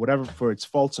 whatever, for its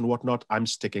faults and whatnot, I'm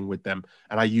sticking with them,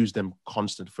 and I use them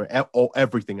constant for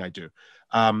everything I do.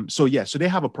 So they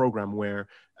have a program where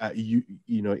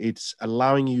it's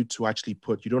allowing you to actually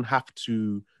you don't have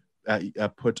to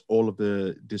put all of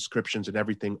the descriptions and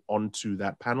everything onto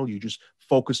that panel. You just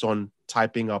focus on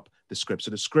typing up the script.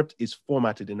 So the script is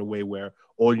formatted in a way where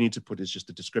all you need to put is just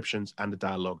the descriptions and the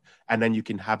dialogue, and then you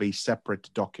can have a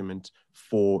separate document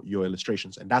for your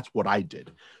illustrations. And that's what I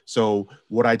did. So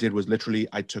what I did was literally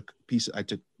I took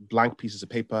blank pieces of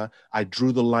paper. I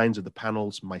drew the lines of the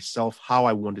panels myself, how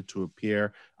I wanted to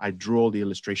appear. I drew all the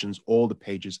illustrations, all the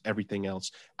pages, everything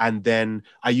else. And then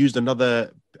I used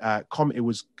another it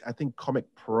was, I think, Comic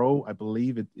Pro, I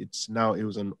believe. It was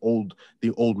the old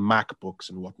MacBooks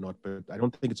and whatnot, but I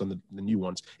don't think it's on the new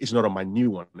ones. It's not on my new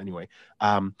one anyway.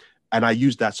 And I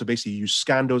used that. So basically you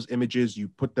scan those images, you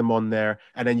put them on there,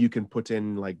 and then you can put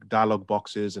in like dialogue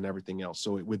boxes and everything else.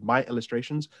 So with my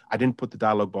illustrations, I didn't put the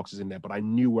dialogue boxes in there, but I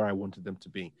knew where I wanted them to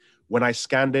be. When I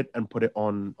scanned it and put it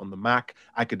on the Mac,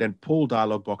 I could then pull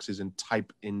dialogue boxes and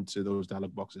type into those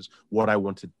dialogue boxes what I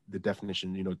wanted the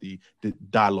definition, the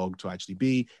dialogue to actually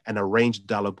be, and arrange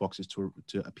dialogue boxes to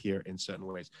appear in certain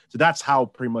ways. So that's how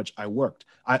pretty much I worked.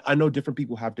 I know different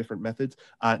people have different methods.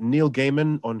 Neil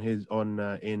Gaiman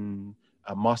in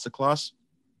a masterclass,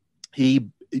 he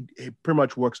pretty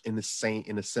much works in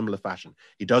a similar fashion.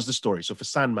 He does the story. So for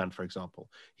Sandman, for example,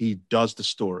 he does the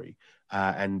story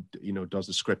and does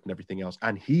the script and everything else.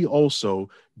 And he also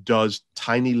does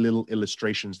tiny little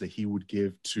illustrations that he would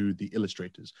give to the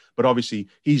illustrators. But obviously,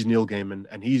 he's Neil Gaiman,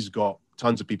 and he's got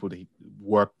tons of people that he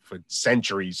worked for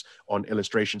centuries on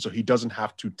illustration, so he doesn't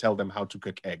have to tell them how to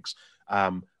cook eggs.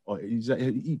 Or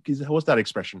what's that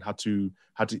expression? How to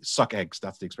suck eggs.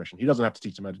 That's the expression. He doesn't have to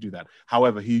teach them how to do that.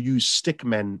 However, he used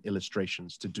stickmen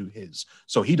illustrations to do his.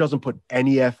 So he doesn't put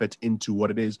any effort into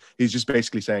what it is. He's just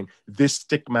basically saying, this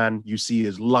stickman you see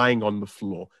is lying on the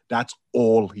floor. That's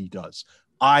all he does.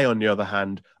 I, on the other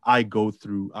hand, I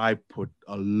put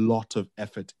a lot of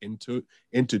effort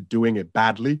into doing it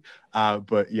badly.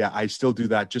 But yeah, I still do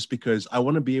that just because I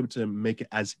want to be able to make it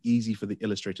as easy for the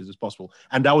illustrators as possible.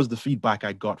 And that was the feedback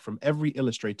I got from every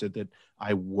illustrator that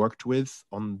I worked with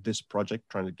on this project,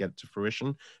 trying to get it to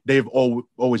fruition. They've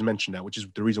always mentioned that, which is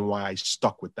the reason why I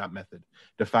stuck with that method.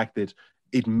 The fact that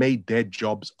it made their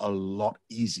jobs a lot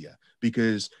easier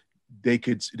because they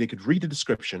could read the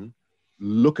description,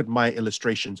 look at my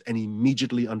illustrations, and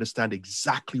immediately understand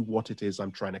exactly what it is I'm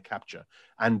trying to capture.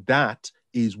 And that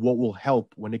is what will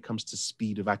help when it comes to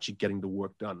speed of actually getting the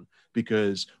work done.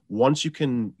 Because once you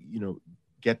can,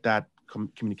 get that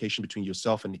communication between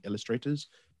yourself and the illustrators,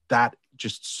 that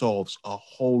just solves a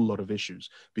whole lot of issues.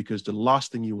 Because the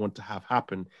last thing you want to have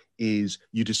happen is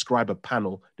you describe a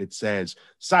panel that says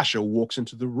Sacha walks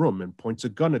into the room and points a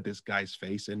gun at this guy's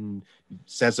face and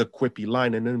says a quippy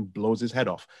line and then blows his head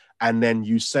off. And then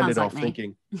you send it off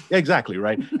thinking, exactly,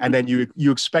 right? And then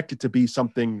you expect it to be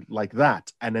something like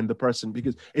that. And then the person,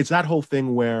 because it's that whole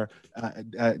thing where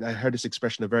I heard this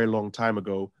expression a very long time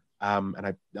ago, and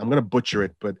I'm going to butcher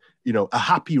it, but a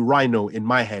happy rhino in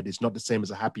my head is not the same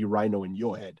as a happy rhino in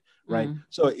your head, right?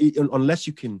 So unless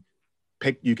you can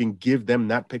give them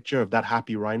that picture of that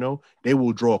happy rhino, they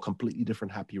will draw a completely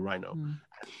different happy rhino.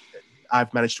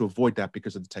 I've managed to avoid that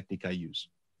because of the technique I use.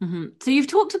 So you've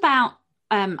talked about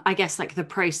I guess like the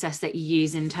process that you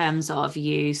use in terms of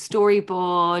you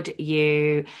storyboard,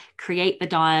 you create the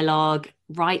dialogue,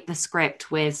 write the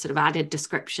script with sort of added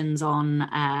descriptions on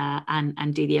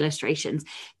and do the illustrations.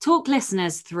 Talk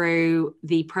listeners through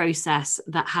the process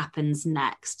that happens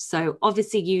next. So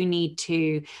obviously you need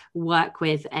to work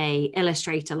with a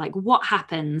illustrator, like what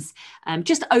happens,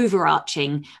 just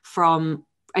overarching from,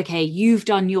 okay, you've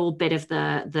done your bit of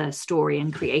the story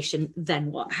and creation,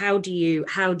 then what? How do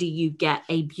you get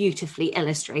a beautifully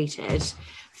illustrated,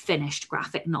 finished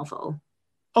graphic novel?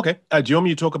 Okay. Do you want me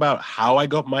to talk about how I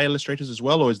got my illustrators as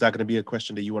well, or is that going to be a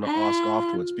question that you want to ask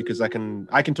afterwards? Because I can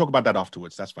talk about that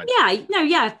afterwards. That's fine.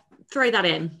 Yeah. Throw that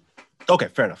in. Okay,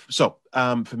 fair enough. So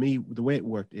for me, the way it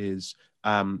worked is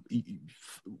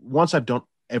once I've done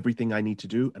everything I need to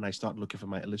do and I start looking for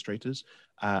my illustrators,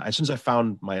 as soon as I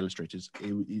found my illustrators,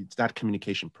 it's that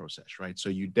communication process, right? So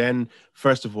you then,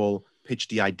 first of all, pitch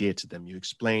the idea to them. You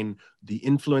explain the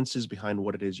influences behind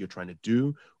what it is you're trying to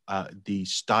do, the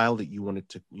style that you want it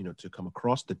to come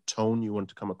across, the tone you want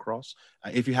to come across.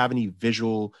 If you have any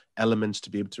visual elements to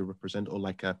be able to represent, or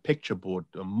like a picture board,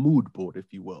 a mood board,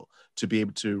 if you will, to be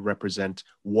able to represent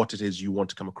what it is you want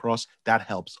to come across, that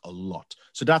helps a lot.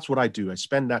 So that's what I do. I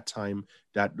spend that time,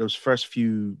 those first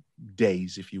few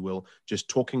days, if you will, just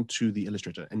talking to the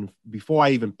illustrator. And before I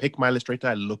even pick my illustrator,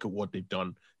 I look at what they've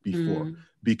done before,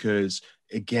 because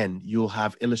again, you'll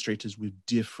have illustrators with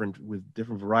different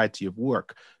variety of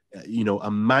work.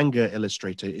 A manga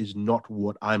illustrator is not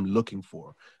what I'm looking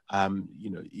for.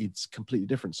 It's completely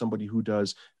different. Somebody who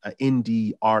does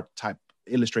indie art type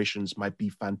illustrations might be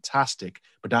fantastic,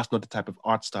 but that's not the type of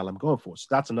art style I'm going for. So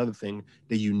that's another thing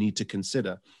that you need to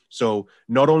consider. So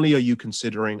not only are you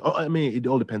considering, it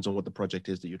all depends on what the project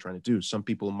is that you're trying to do. Some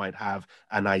people might have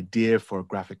an idea for a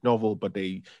graphic novel, but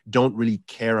they don't really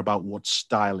care about what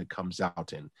style it comes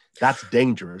out in. That's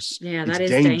dangerous. Yeah, that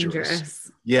is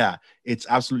dangerous. Yeah, it's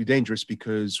absolutely dangerous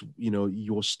because,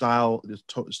 your style, the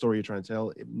story you're trying to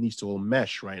tell, it needs to all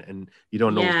mesh, right? And you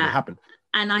don't know what's going to happen.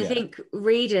 And I think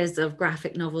readers of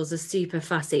graphic novels are super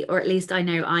fussy, or at least I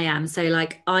know I am. So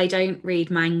like, I don't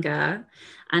read manga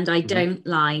and I don't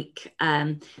like,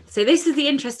 so this is the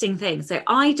interesting thing. So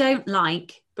I don't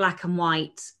like black and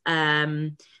white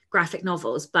graphic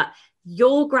novels, but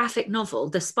your graphic novel,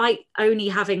 despite only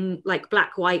having like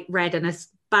black, white, red, and a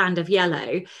band of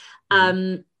yellow,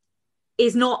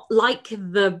 is not like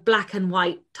the black and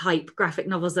white type graphic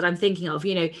novels that I'm thinking of.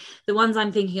 The ones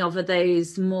I'm thinking of are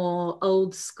those more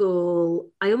old school,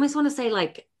 I almost want to say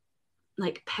like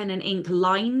pen and ink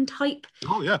line type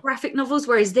graphic novels,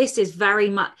 whereas this is very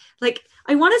much like,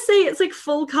 I want to say it's like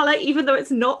full color, even though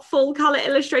it's not full color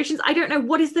illustrations. I don't know,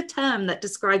 what is the term that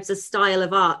describes a style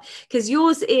of art? Because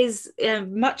yours is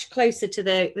much closer to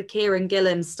the Kieran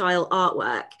Gillen style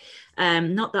artwork.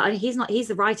 not that he's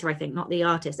the writer, I think, not the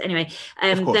artist. Anyway,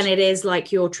 than it is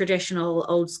like your traditional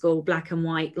old school black and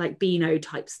white, like Beano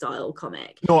type style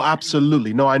comic. No,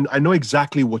 absolutely. No, I know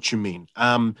exactly what you mean.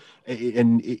 I'll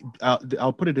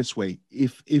put it this way: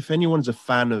 if anyone's a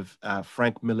fan of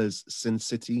Frank Miller's Sin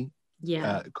City,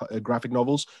 graphic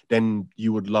novels, then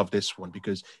you would love this one,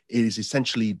 because it is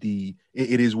essentially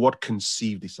it is what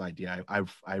conceived this idea.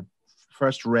 I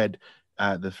first read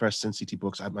the first Sin City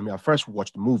books. I mean, I first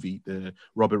watched the movie, the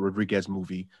Robert Rodriguez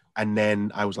movie, and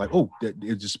then I was like, oh,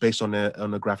 it's just based on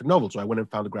a graphic novel. So I went and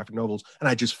found the graphic novels, and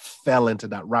I just fell into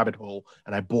that rabbit hole,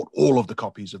 and I bought all of the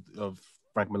copies of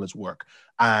Frank Miller's work.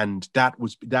 And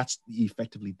that's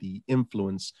effectively the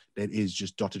influence that is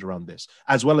just dotted around this,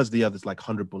 as well as the others like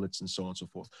 100 Bullets and so on and so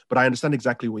forth. But I understand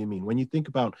exactly what you mean. When you think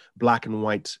about black and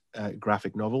white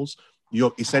graphic novels,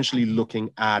 you're essentially looking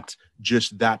at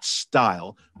just that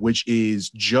style, which is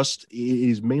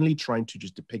mainly trying to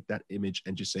just depict that image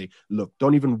and just say, look,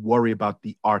 don't even worry about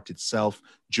the art itself.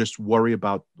 Just worry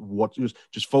about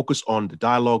just focus on the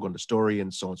dialogue, on the story,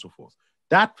 and so on and so forth.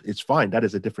 That is fine. That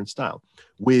is a different style.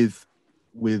 With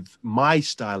my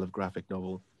style of graphic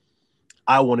novel,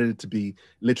 I wanted it to be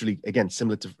literally, again,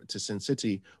 similar to Sin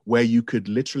City, where you could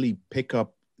literally pick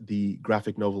up the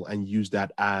graphic novel and use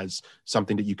that as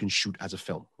something that you can shoot as a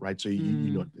film, right? So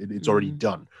it's already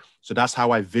done. So that's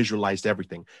how I visualized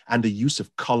everything. And the use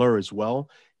of color as well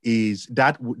is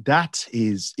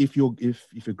if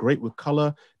you're great with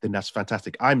color, then that's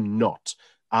fantastic. I'm not.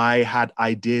 I had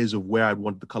ideas of where I'd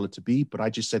want the color to be, but I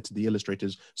just said to the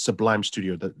illustrators, Sublime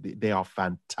Studio, that they are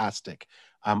fantastic.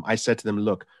 I said to them,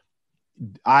 look,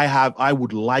 I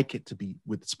would like it to be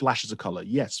with splashes of color.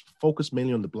 Yes, focus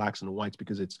mainly on the blacks and the whites,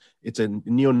 because it's a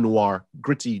neo-noir,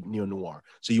 gritty neo-noir.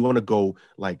 So you want to go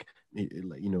like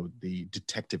the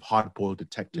detective, hard-boiled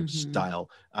detective style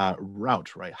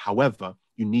route, right? However,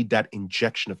 you need that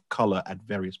injection of color at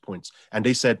various points. And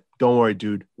they said, don't worry,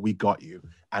 dude, we got you.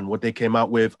 And what they came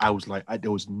out with, I was like, there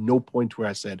was no point where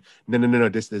I said, no,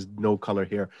 there's no color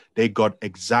here. They got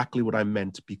exactly what I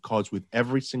meant, because with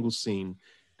every single scene,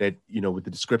 that, with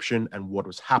the description and what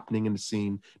was happening in the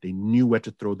scene, they knew where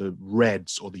to throw the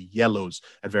reds or the yellows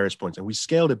at various points. And we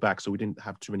scaled it back so we didn't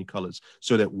have too many colors,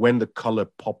 so that when the color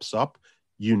pops up,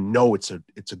 it's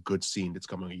a good scene that's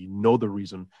coming. The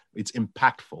reason. It's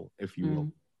impactful, if you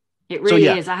will. It really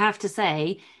is. I have to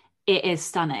say, it is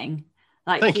stunning.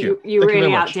 Like, Thank you. You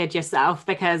really outdid yourself,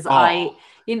 because I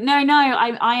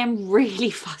am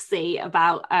really fussy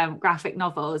about graphic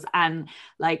novels, and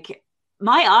like,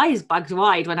 my eyes bugged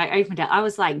wide when I opened it. I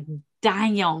was like,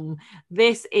 damn,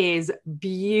 this is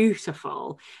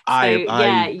beautiful.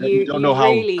 You don't know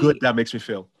how good that makes me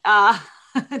feel.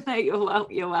 No,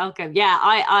 you're welcome. Yeah,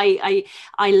 I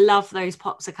love those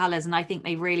pops of colors, and I think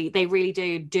they really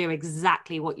do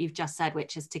exactly what you've just said,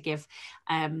 which is to give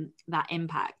that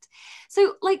impact.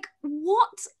 So, like,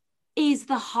 what is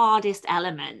the hardest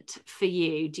element for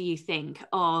you, do you think,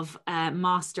 of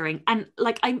mastering? And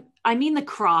like, I mean the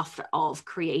craft of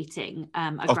creating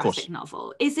a graphic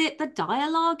novel. Is it the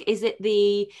dialogue? Is it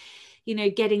the,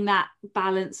 getting that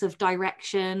balance of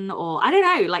direction? Or I don't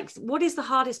know, like, what is the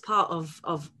hardest part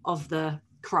of the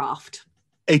craft?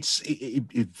 It's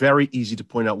very easy to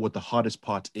point out what the hardest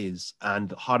part is. And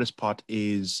the hardest part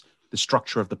is the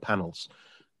structure of the panels,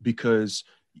 because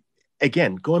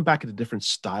again, going back to the different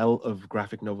style of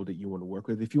graphic novel that you want to work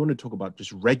with, if you want to talk about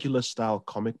just regular style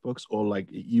comic books, or like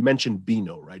you mentioned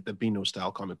Beano, right? The Beano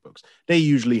style comic books, they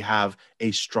usually have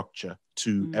a structure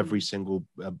to every single,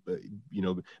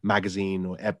 magazine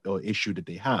or issue that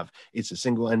they have. It's a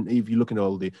single, and if you look at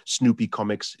all the Snoopy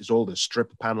comics, it's all the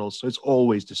strip panels. So it's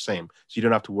always the same. So you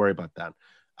don't have to worry about that.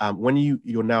 When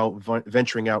you're now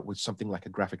venturing out with something like a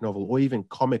graphic novel or even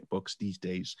comic books these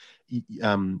days,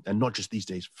 and not just these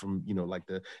days, from like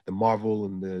the Marvel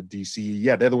and the DC,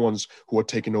 yeah, they're the ones who are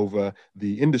taking over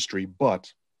the industry,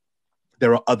 but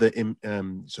there are other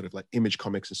sort of like Image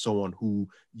Comics and so on, who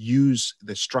use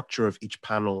the structure of each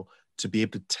panel to be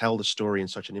able to tell the story in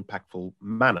such an impactful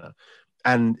manner.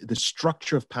 And the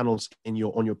structure of panels on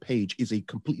your page is a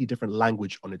completely different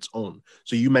language on its own.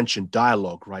 So you mentioned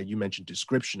dialogue, right? You mentioned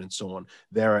description and so on.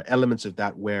 There are elements of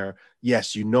that where,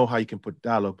 yes, you know how you can put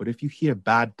dialogue, but if you hear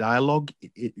bad dialogue,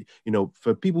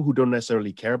 for people who don't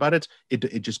necessarily care about it,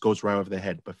 it just goes right over their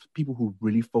head. But for people who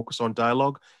really focus on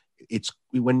dialogue, it's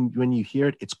when you hear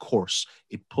it, it's coarse.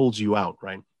 It pulls you out,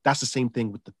 right? That's the same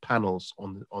thing with the panels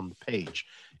on the page.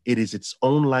 it is its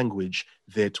own language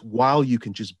that while you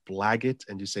can just blag it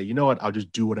and just say, you know what, I'll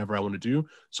just do whatever I want to do,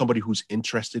 somebody who's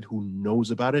interested, who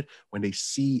knows about it, when they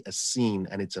see a scene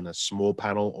and it's in a small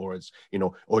panel, or it's,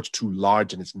 or it's too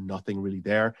large and it's nothing really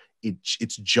there,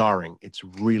 it's jarring. It's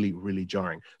really, really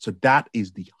jarring. So that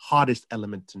is the hardest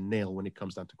element to nail when it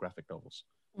comes down to graphic novels.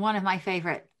 One of my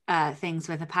favorite things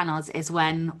with the panels is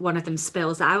when one of them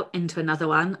spills out into another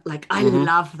one. Like, I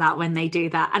love that when they do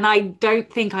that. And I don't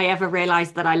think I ever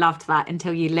realized that I loved that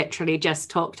until you literally just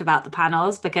talked about the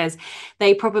panels, because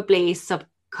they probably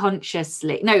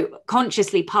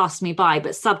consciously passed me by,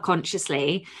 but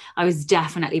subconsciously I was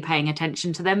definitely paying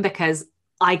attention to them, because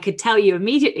I could tell you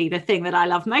immediately the thing that I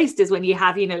love most is when you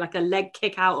have, like a leg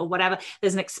kick out or whatever,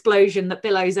 there's an explosion that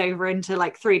billows over into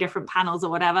like 3 different panels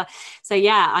or whatever. So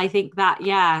yeah, I think that,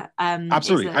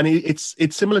 absolutely. And it's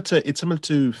similar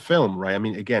to film, right? I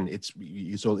mean, again, it's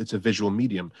a visual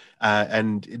medium.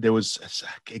 And there was,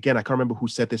 again, I can't remember who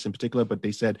said this in particular, but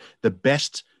they said the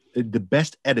best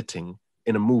editing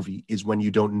in a movie is when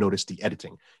you don't notice the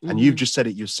editing. And you've just said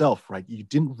it yourself, right? You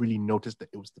didn't really notice that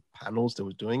it was the panels that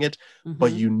was doing it,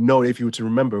 but if you were to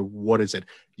remember, what is it?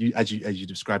 As you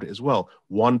described it as well,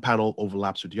 one panel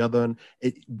overlaps with the other. And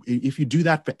if you do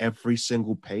that for every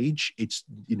single page, it's,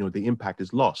 the impact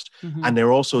is lost. And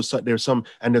there's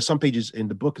some pages in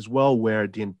the book as well where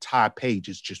the entire page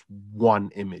is just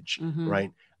one image,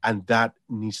 right? And that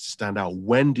needs to stand out.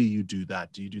 When do you do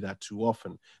that? Do you do that too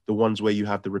often? The ones where you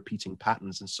have the repeating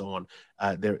patterns and so on.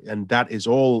 And that is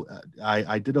all.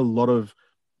 I did a lot of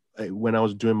when I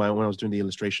was doing the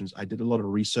illustrations. I did a lot of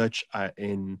research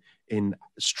in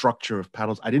structure of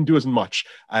panels. I didn't do as much.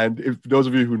 And if those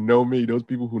of you who know me, those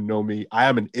people who know me, I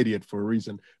am an idiot for a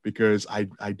reason, because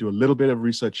I do a little bit of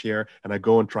research here and I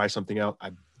go and try something out.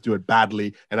 I do it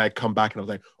badly and I come back and I was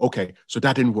like, okay, so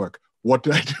that didn't work. What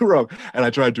did I do wrong? And I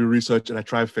try to do research and I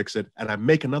try to fix it and I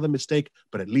make another mistake,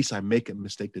 but at least I make a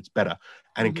mistake that's better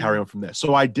and then carry on from there.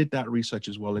 So I did that research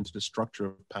as well into the structure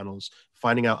of panels,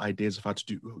 finding out ideas of how to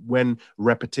do when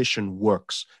repetition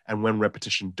works and when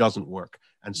repetition doesn't work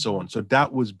and so on. So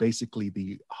that was basically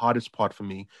the hardest part for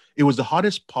me. It was the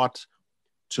hardest part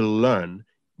to learn,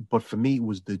 but for me, it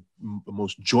was the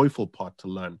most joyful part to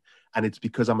learn. And it's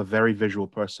because I'm a very visual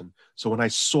person. So when I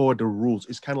saw the rules,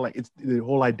 it's kind of like, it's the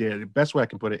whole idea. The best way I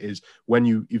can put it is when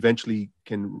you eventually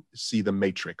can see the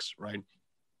matrix, right?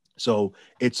 So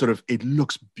it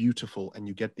looks beautiful and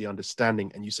you get the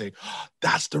understanding and you say, oh,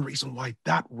 that's the reason why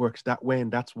that works that way.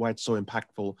 And that's why it's so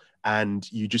impactful.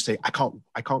 And you just say, I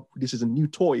can't, this is a new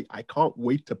toy. I can't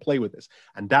wait to play with this.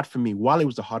 And that for me, while it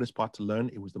was the hardest part to learn,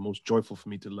 it was the most joyful for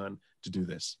me to learn to do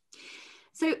this.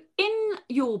 So in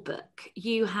your book,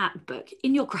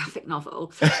 in your graphic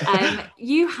novel,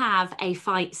 you have a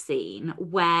fight scene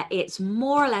where it's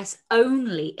more or less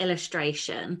only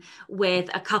illustration with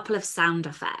a couple of sound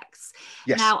effects.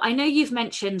 Yes. Now, I know you've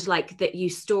mentioned like that you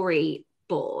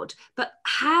storyboard, but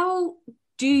how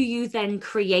do you then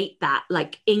create that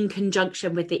like in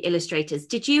conjunction with the illustrators?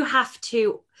 Did you have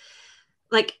to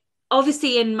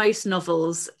obviously in most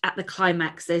novels at the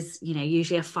climax there's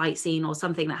usually a fight scene or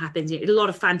something that happens. A lot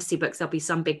of fantasy books there'll be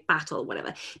some big battle,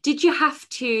 whatever. Did you have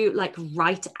to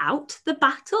write out the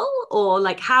battle, or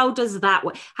how does that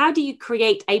work? How do you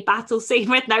create a battle scene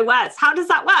with no words? How does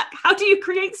that work? How do you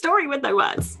create story with no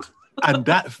words? And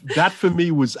that for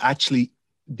me was actually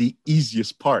the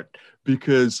easiest part,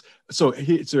 because so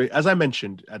as I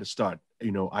mentioned at the start,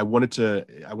 I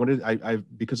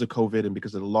because of COVID and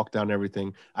because of the lockdown and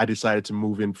everything, I decided to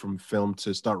move in from film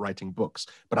to start writing books.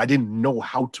 But I didn't know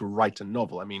how to write a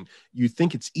novel. I mean, you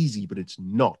think it's easy, but it's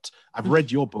not. I've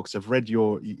read your books. I've read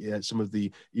your some of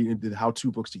the the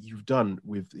how-to books that you've done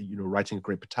with writing a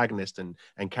great protagonist and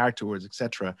character words,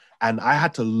 etc. And I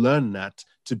had to learn that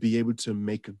to be able to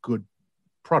make a good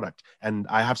product. And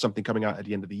I have something coming out at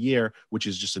the end of the year, which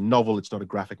is just a novel. It's not a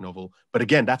graphic novel, but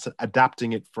again, that's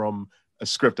adapting it from a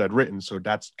script I'd written, so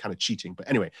that's kind of cheating. But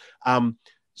anyway,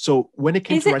 so when it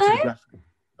came to writing the graphic,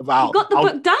 you got the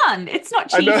book done. It's not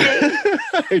cheating.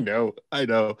 I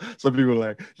know. Some people are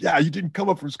like, yeah, you didn't come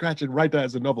up from scratch and write that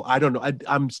as a novel. I don't know.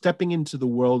 I'm stepping into the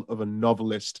world of a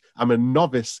novelist. I'm a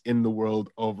novice in the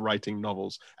world of writing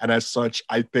novels, and as such,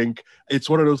 I think it's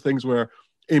one of those things where,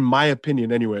 in my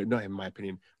opinion, anyway, not in my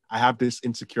opinion, I have this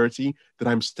insecurity that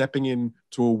I'm stepping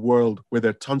into a world where there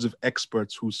are tons of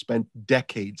experts who spent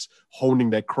decades honing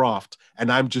their craft.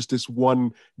 And I'm just this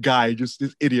one guy, just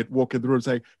this idiot walking the road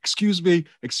saying, excuse me,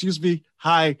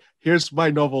 hi, here's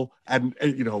my novel. And,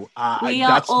 we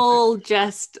are all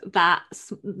just that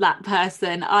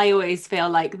person. I always feel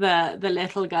like the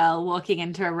little girl walking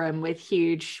into a room with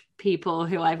huge people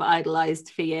who I've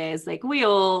idolized for years. Like we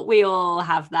all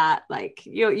have that. Like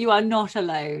you are not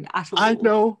alone at all. I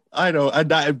know,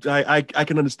 and I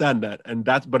can understand that, and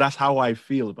that's how I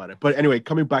feel about it. But anyway,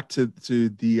 coming back to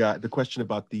the question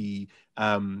about the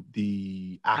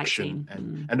action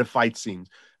and the fight scenes.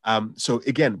 So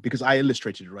again, because I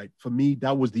illustrated it, right, for me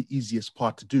that was the easiest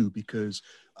part to do, because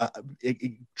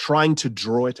trying to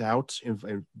draw it out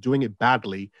and doing it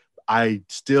badly, I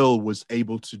still was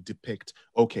able to depict,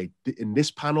 okay, in this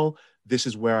panel, this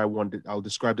is where I'll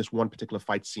describe this one particular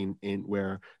fight scene in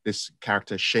where this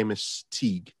character, Seamus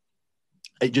Teague,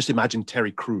 just imagine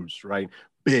Terry Crews, right?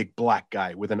 Big black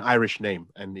guy with an Irish name,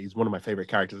 and he's one of my favorite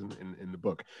characters in the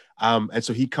book. And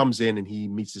so he comes in and he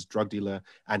meets this drug dealer,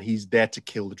 and he's there to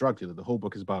kill the drug dealer. The whole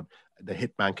book is about the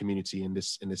hitman community in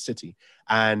this city,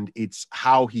 and it's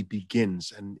how he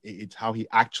begins, and it's how he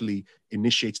actually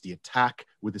initiates the attack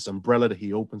with this umbrella that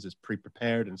he opens is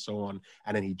pre-prepared and so on,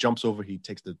 and then he jumps over, he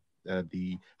takes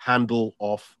the handle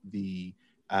off the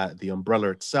umbrella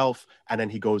itself, and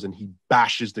then he goes and he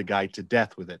bashes the guy to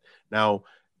death with it. Now,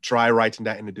 try writing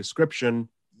that in the description.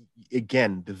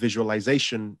 Again, the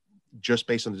visualization just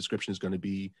based on the description is going to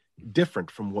be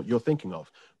different from what you're thinking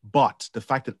of. But the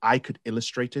fact that I could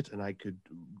illustrate it and I could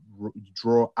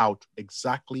draw out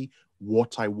exactly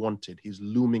what I wanted, his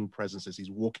looming presence as he's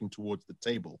walking towards the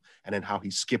table, and then how he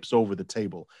skips over the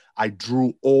table, I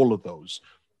drew all of those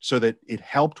so that it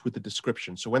helped with the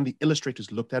description. So when the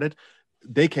illustrators looked at it,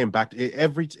 they came back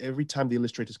every time the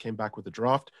illustrators came back with a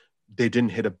draft, they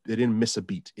didn't miss a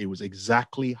beat. It was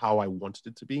exactly how I wanted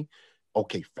it to be.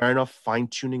 Okay, fair enough, fine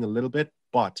tuning a little bit,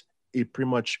 but it pretty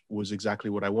much was exactly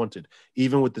what I wanted.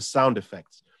 Even with the sound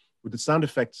effects. With the sound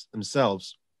effects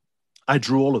themselves, I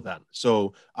drew all of that.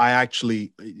 So I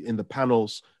actually, in the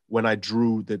panels, when I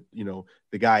drew that,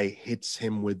 the guy hits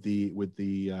him with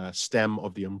the stem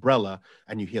of the umbrella,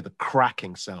 and you hear the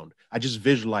cracking sound. I just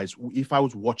visualized, if I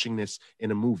was watching this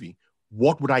in a movie,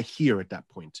 what would I hear at that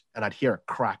point? And I'd hear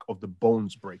a crack of the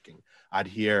bones breaking. I'd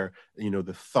hear,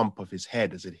 the thump of his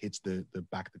head as it hits the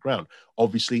back of the ground.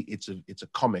 Obviously, it's a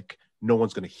comic. No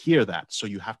one's going to hear that. So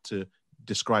you have to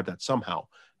describe that somehow.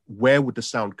 Where would the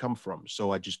sound come from?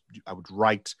 So I would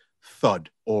write thud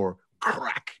or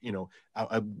crack,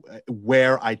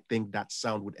 where I think that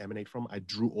sound would emanate from. I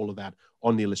drew all of that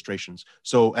on the illustrations.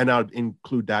 So, and I'd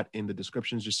include that in the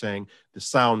descriptions, just saying the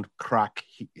sound crack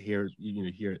here,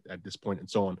 here at this point and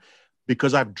so on.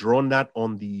 Because I've drawn that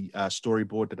on the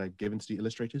storyboard that I've given to the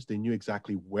illustrators, they knew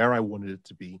exactly where I wanted it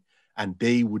to be. And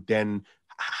they would then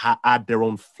add their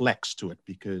own flex to it,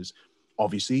 because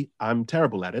obviously I'm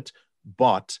terrible at it,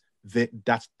 but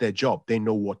that's their job. They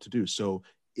know what to do. So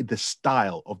the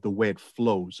style of the way it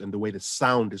flows and the way the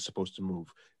sound is supposed to move,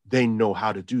 they know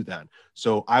how to do that.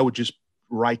 So I would just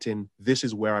write in, this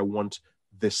is where I want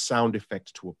this sound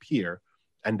effect to appear,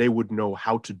 and they would know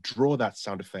how to draw that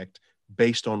sound effect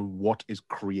based on what is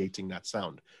creating that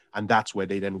sound. And that's where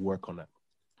they then work on it.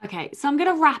 Okay, so I'm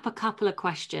going to wrap a couple of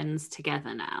questions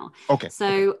together now. Okay.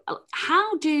 So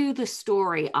how do the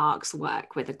story arcs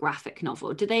work with a graphic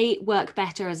novel? Do they work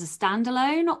better as a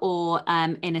standalone or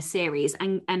in a series?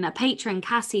 And a patron,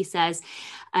 Cassie, says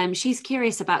she's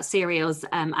curious about serials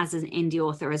as an indie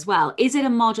author as well. Is it a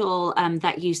model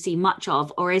that you see much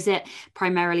of, or is it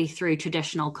primarily through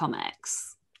traditional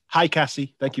comics? Hi,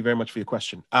 Cassie. Thank you very much for your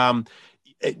question.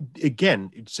 Again,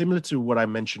 it's similar to what I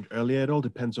mentioned earlier. It all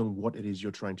depends on what it is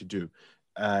you're trying to do.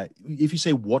 If you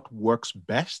say what works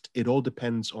best, it all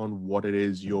depends on what it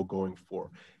is you're going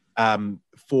for.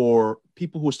 For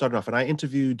people who are starting off, and I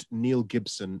interviewed Neil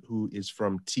Gibson, who is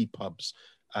from T-Pubs.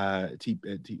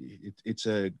 It's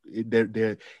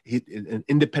they're an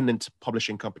independent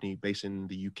publishing company based in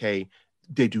the UK.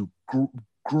 They do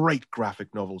great graphic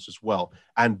novels as well,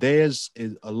 and there's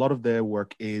a lot of their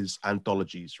work is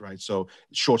anthologies, right? So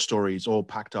short stories all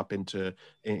packed up into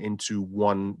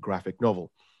one graphic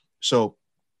novel. So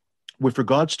with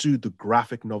regards to the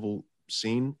graphic novel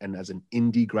scene, and as an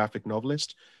indie graphic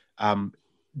novelist,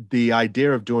 the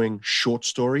idea of doing short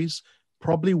stories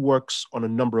probably works on a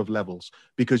number of levels,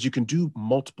 because you can do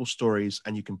multiple stories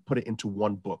and you can put it into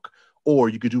one book, or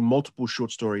you could do multiple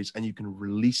short stories and you can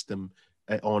release them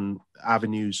on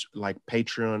avenues like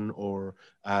Patreon or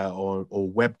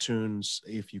Webtoons,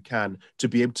 if you can, to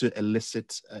be able to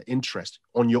elicit interest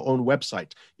on your own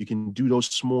website. You can do those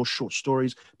small short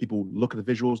stories. People look at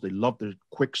the visuals, they love the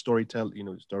quick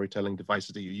storytelling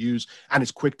devices that you use, and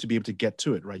it's quick to be able to get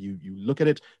to it, right? You look at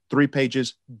it, 3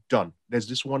 pages, done. There's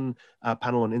this one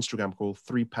panel on Instagram called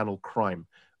 3 Panel Crime,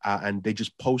 and they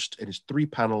just post, and it's 3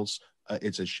 panels.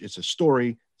 It's a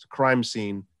story, it's a crime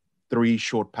scene, 3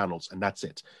 short panels, and that's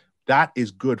it. that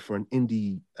is good for an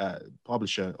indie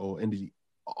publisher or indie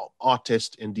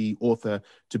artist, indie author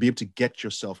to be able to get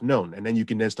yourself known. And then you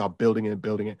can then start building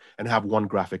it and have one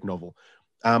graphic novel.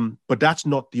 But that's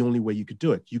not the only way you could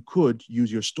do it. You could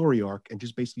use your story arc and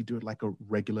just basically do it like a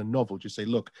regular novel. Just say,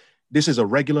 look, this is a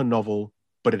regular novel,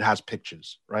 but it has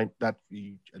pictures, right? That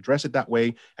you address it that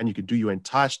way, and you can do your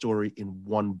entire story in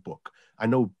one book. I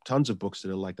know tons of books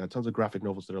that are like that, tons of graphic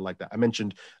novels that are like that. I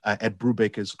mentioned Ed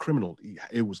Brubaker's Criminal.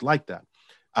 It was like that.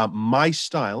 My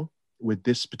style with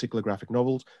this particular graphic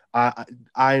novels,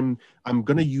 I'm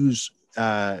going to use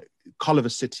Culver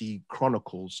City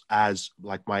Chronicles as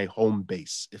like my home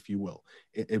base, if you will,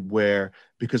 where,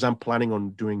 because I'm planning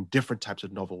on doing different types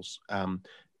of novels.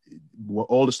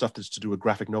 All the stuff that's to do with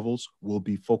graphic novels will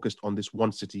be focused on this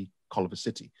one city, Culver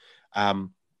City.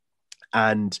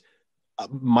 And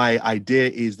my idea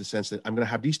is the sense that I'm going to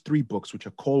have these 3 books, which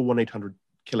are called 1-800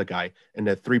 Killer Guy, and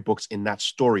there are 3 books in that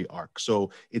story arc.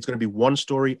 So it's going to be one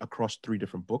story across 3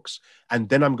 different books. And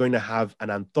then I'm going to have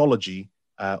an anthology,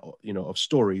 of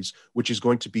stories, which is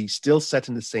going to be still set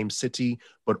in the same city,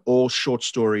 but all short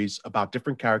stories about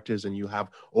different characters. And you have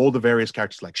all the various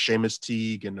characters like Seamus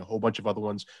Teague and a whole bunch of other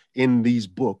ones in these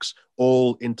books,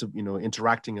 all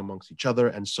interacting amongst each other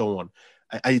and so on.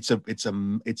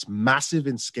 It's massive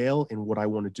in scale in what I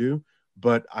want to do,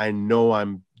 but I know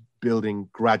I'm building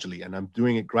gradually, and I'm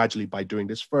doing it gradually by doing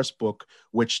this first book,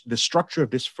 which the structure of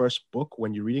this first book,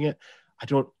 when you're reading it, I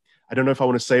don't know if I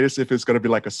want to say this, if it's going to be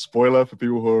like a spoiler for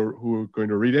people who are going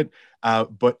to read it,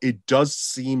 but it does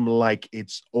seem like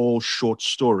it's all short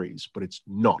stories, but it's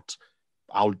not.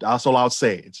 That's all I'll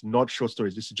say. It's not short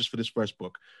stories. This is just for this first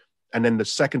book. And then the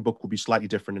second book will be slightly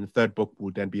different. And the third book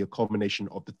will then be a culmination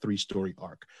of the 3-story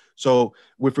arc. So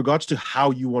with regards to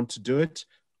how you want to do it,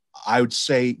 I would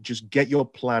say just get your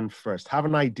plan first. Have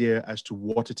an idea as to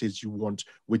what it is you want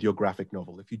with your graphic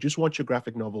novel. If you just want your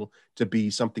graphic novel to be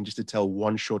something just to tell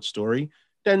one short story,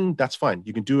 then that's fine.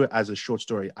 You can do it as a short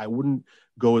story. I wouldn't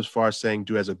go as far as saying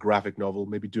do it as a graphic novel.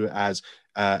 Maybe do it as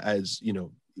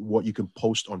what you can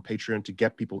post on Patreon to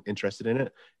get people interested in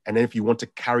it. And then if you want to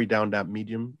carry down that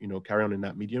medium, carry on in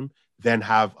that medium, then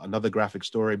have another graphic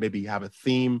story. Maybe have a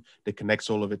theme that connects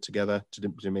all of it together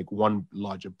to make one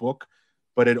larger book.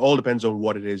 But it all depends on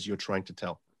what it is you're trying to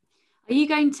tell. Are you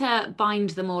going to bind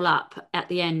them all up at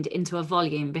the end into a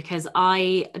volume? Because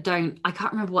I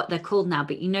can't remember what they're called now,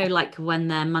 but like when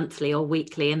they're monthly or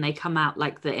weekly and they come out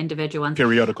like the individual ones.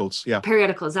 Periodicals, yeah.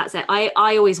 Periodicals, that's it. I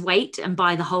always wait and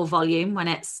buy the whole volume when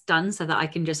it's done so that I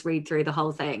can just read through the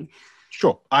whole thing.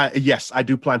 Sure. Yes, I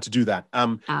do plan to do that.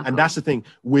 And cool. That's the thing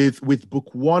with book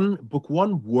one. Book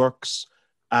one works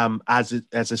as a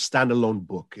standalone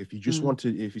book. If you just want to,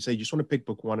 if you say you just want to pick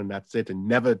book one and that's it, and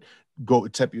never go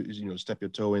step your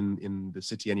toe in the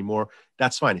city anymore,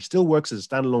 that's fine. It still works as a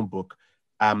standalone book.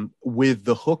 With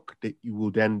the hook that you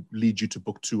will then lead you to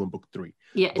book 2 and book 3.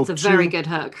 Yeah, it's a very good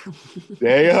hook.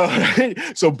 There you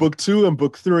are. So book 2 and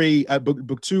book 3,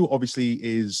 book 2 obviously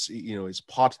is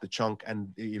part of the chunk,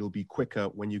 and it'll be quicker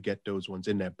when you get those ones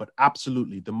in there. But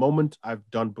absolutely, the moment I've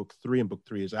done book 3 and book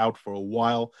 3 is out for a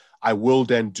while, I will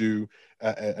then do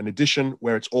an edition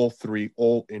where it's all 3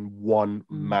 all in one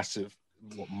massive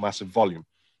volume.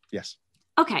 Yes.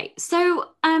 Okay, so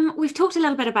we've talked a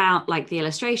little bit about like the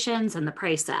illustrations and the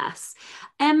process.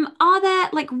 Are there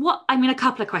a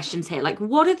couple of questions here. Like,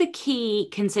 what are the key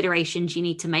considerations you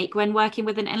need to make when working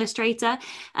with an illustrator?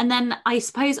 And then I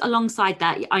suppose alongside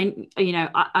that, I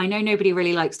know nobody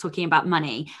really likes talking about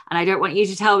money, and I don't want you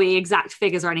to tell me exact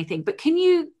figures or anything, but can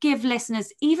you give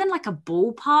listeners even like a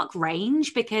ballpark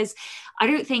range? Because I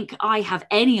don't think I have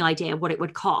any idea what it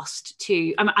would cost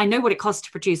to, I know what it costs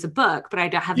to produce a book, but I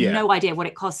have no idea what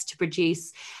it costs to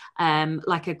produce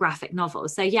like a graphic novel.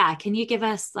 So yeah, can you give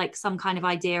us like some kind of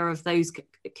idea of those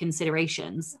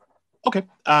considerations? Okay,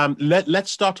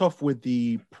 let's start off with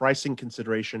the pricing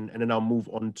consideration, and then I'll move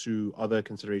on to other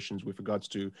considerations with regards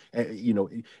to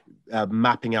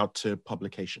mapping out to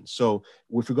publication. So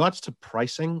with regards to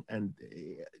pricing, and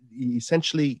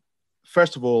essentially,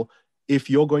 first of all, if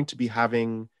you're going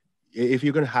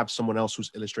to have someone else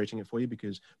who's illustrating it for you,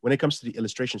 because when it comes to the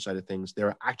illustration side of things, there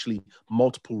are actually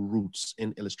multiple routes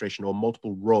in illustration, or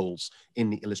multiple roles in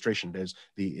the illustration. There's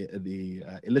the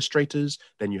illustrators,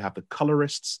 then you have the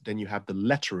colorists, then you have the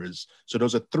letterers. So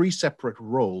those are 3 separate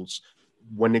roles.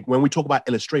 When we talk about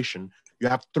illustration, you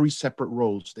have 3 separate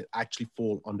roles that actually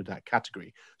fall under that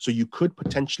category. So you could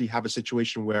potentially have a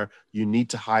situation where you need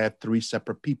to hire 3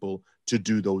 separate people to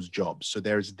do those jobs. So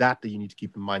there's that you need to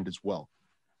keep in mind as well.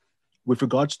 With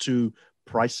regards to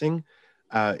pricing,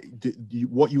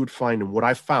 what you would find, and what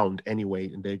I found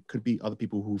anyway, and there could be other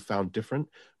people who found different,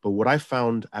 but what I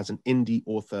found as an indie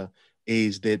author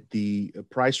is that the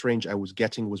price range I was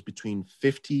getting was between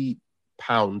 £50,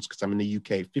 because I'm in the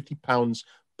UK, £50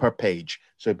 per page.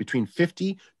 So between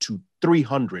 50 to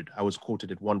 300, I was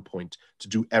quoted at one point to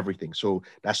do everything. So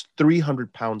that's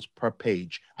 £300 per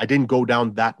page. I didn't go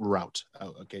down that route.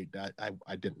 Okay,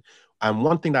 I didn't. And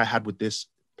one thing that I had with this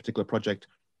particular project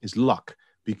is luck,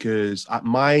 because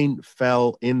mine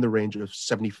fell in the range of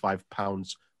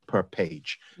 £75 per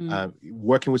page.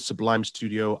 Working with Sublime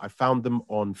Studio, I found them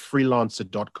on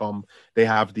freelancer.com. They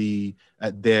have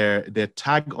their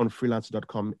tag on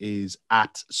freelancer.com is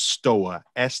 @Stower,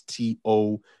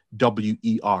 STOWER.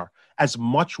 As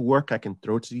much work I can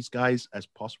throw to these guys as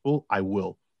possible, I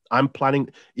will. I'm planning,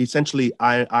 essentially,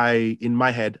 I in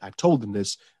my head, I told them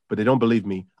this, but they don't believe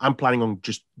me. I'm planning on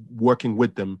just working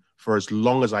with them for as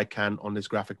long as I can on this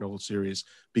graphic novel series,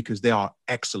 because they are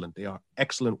excellent. They are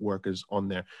excellent workers on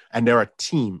there, and they're a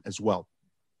team as well.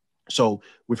 So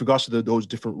with regards to those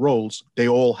different roles, they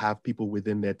all have people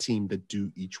within their team that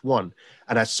do each one.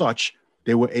 And as such,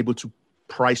 they were able to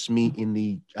price me in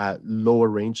the lower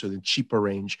range, so the cheaper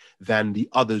range, than the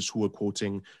others who were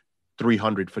quoting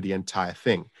 300 for the entire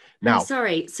thing. Now,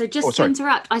 sorry. So just to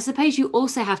interrupt, I suppose you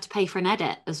also have to pay for an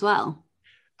edit as well.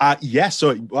 Yes,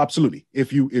 so absolutely.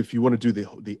 If you want to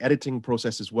do the editing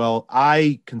process as well,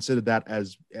 I consider that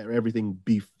as everything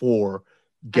before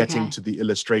getting to the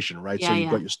illustration, right? So you've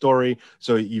got your story,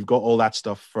 so you've got all that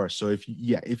stuff first. So if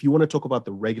you want to talk about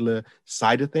the regular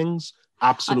side of things,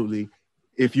 absolutely.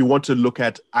 If you want to look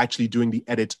at actually doing the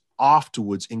edit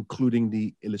afterwards, including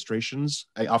the illustrations,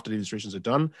 after the illustrations are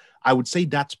done, I would say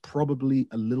that's probably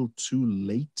a little too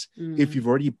late. If you've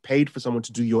already paid for someone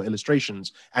to do your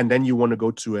illustrations and then you want to go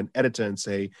to an editor and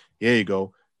say, here you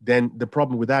go, then the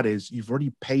problem with that is you've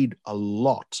already paid a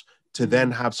lot to then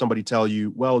have somebody tell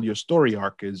you, well, your story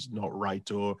arc is not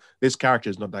right, or this character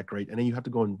is not that great, and then you have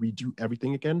to go and redo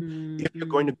everything again. If you're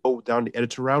going to go down the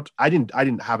editor route, I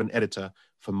didn't have an editor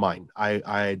for mine.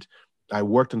 I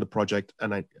worked on the project,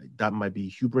 and that might be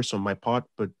hubris on my part,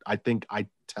 but I think I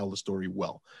tell the story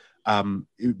well. I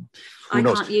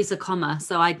can't use a comma,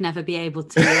 so I'd never be able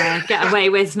to get away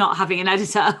with not having an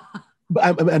editor.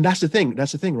 And that's the thing,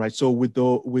 right? So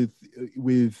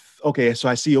okay, so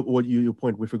I see what your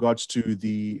point with regards to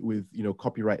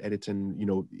copyright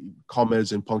editing,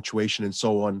 commas and punctuation and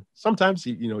so on. Sometimes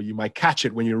you might catch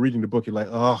it when you're reading the book. You're like,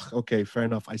 oh, okay, fair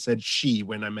enough. I said she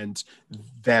when I meant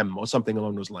them, or something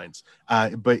along those lines.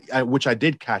 But which I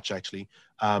did catch actually.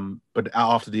 But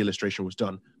after the illustration was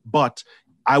done. But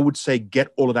I would say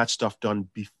get all of that stuff done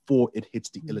before it hits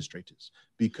the illustrators,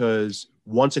 because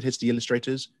once it hits the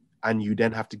illustrators, and you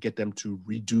then have to get them to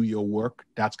redo your work,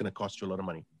 that's going to cost you a lot of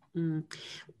money. And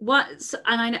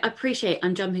I appreciate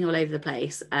I'm jumping all over the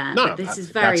place, but this is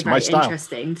very, very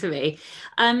interesting to me.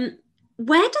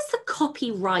 Where does the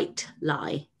copyright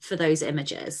lie for those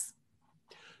images?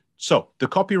 So the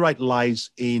copyright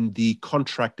lies in the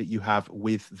contract that you have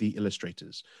with the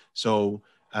illustrators. So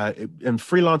and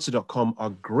freelancer.com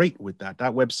are great with that.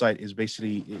 That website is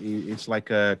basically, it's like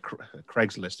a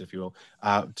Craigslist, if you will,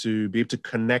 to be able to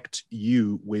connect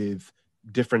you with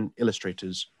different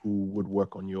illustrators who would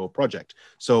work on your project.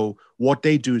 So what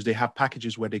they do is they have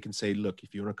packages where they can say, look,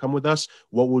 if you want to come with us,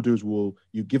 what we'll do is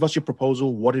you give us your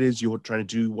proposal, what it is you're trying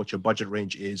to do, what your budget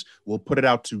range is. We'll put it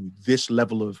out to this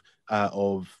level of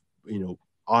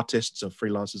artists or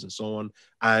freelancers and so on.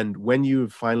 And when you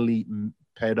finally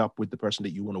paired up with the person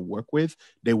that you want to work with,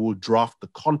 they will draft the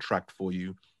contract for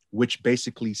you, which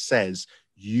basically says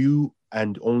you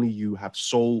and only you have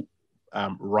sole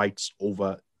rights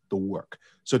over the work.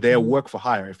 So they are work for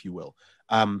hire, if you will.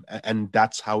 And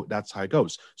that's how it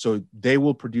goes. So they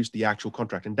will produce the actual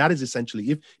contract. And that is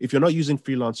essentially, if you're not using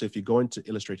Freelancer, if you go into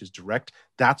Illustrators Direct,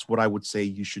 that's what I would say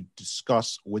you should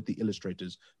discuss with the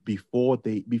illustrators before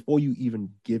you even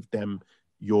give them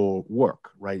your work,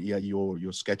 right? Yeah,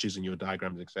 your sketches and your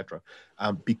diagrams, etc.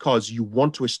 Because you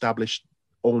want to establish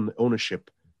ownership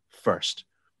first.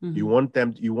 You want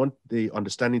the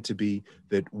understanding to be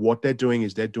that what they're doing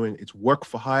it's work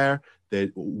for hire,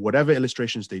 that whatever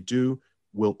illustrations they do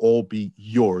will all be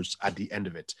yours at the end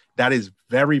of it. That is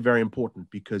very, very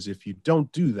important, because if you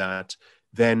don't do that,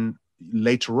 then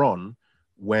later on,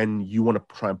 when you want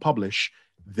to try and publish,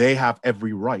 they have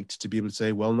every right to be able to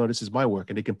say, well, no, this is my work,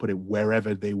 and they can put it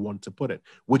wherever they want to put it,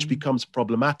 which becomes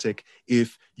problematic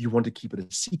if you want to keep it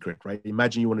a secret, right?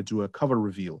 Imagine you want to do a cover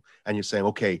reveal and you're saying,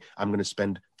 okay, I'm going to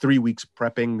spend 3 weeks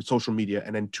prepping social media,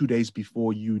 and then 2 days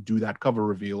before you do that cover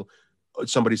reveal,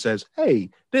 somebody says, hey,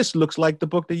 this looks like the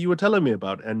book that you were telling me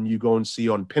about, and you go and see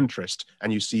on Pinterest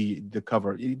and you see the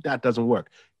cover. That doesn't work.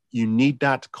 You need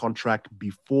that contract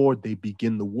before they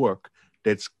begin the work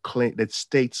that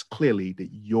states clearly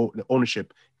that the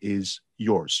ownership is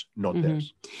yours, not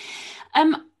theirs.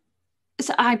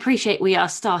 So I appreciate we are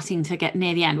starting to get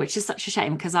near the end, which is such a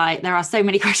shame because there are so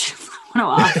many questions I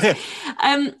want to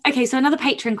ask. Okay, so another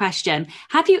patron question.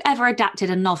 Have you ever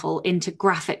adapted a novel into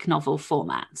graphic novel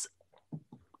formats?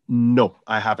 No,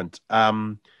 I haven't.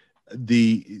 Although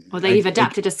you've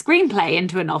adapted a screenplay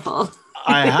into a novel.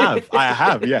 I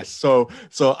have, yes. So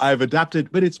I've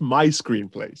adapted, but it's my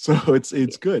screenplay, so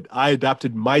it's good. I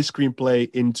adapted my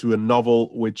screenplay into a novel,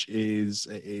 which is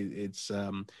a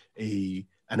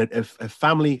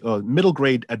family or middle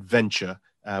grade adventure,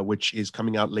 which is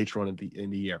coming out later on in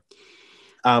the year.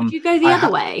 Would you go the other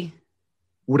way?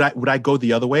 Would I go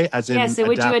the other way? As in, so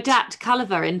would you adapt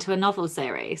Culliver into a novel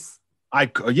series?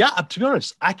 To be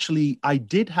honest, actually, I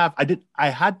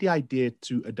had the idea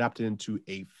to adapt it into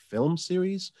a film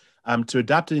series. To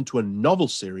adapt it into a novel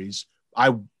series,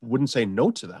 I wouldn't say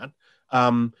no to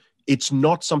that. It's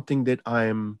not something that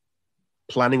I'm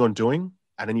planning on doing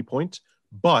at any point,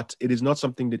 but it is not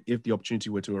something that if the opportunity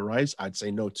were to arise, I'd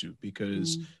say no to,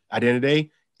 because at the end of the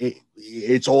day,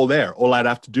 it's all there. All I'd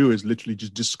have to do is literally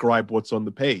just describe what's on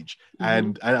the page.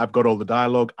 And I've got all the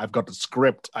dialogue. I've got the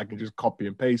script. I can just copy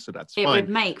and paste. So that's fine. It would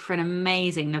make for an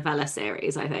amazing novella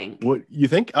series, I think. What you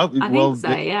think? I think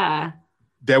so, yeah.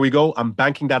 There we go. I'm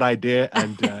banking that idea,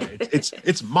 and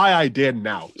it's my idea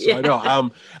now. So I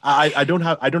know. I don't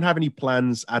have any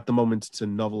plans at the moment to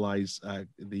novelize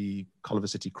the Culliver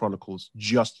City Chronicles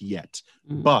just yet.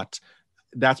 But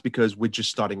that's because we're just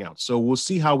starting out. So we'll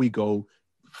see how we go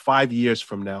 5 years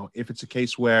from now. If it's a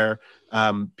case where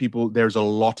there's a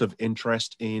lot of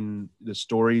interest in the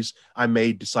stories, I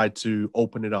may decide to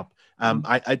open it up.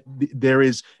 There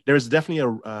is definitely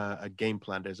a game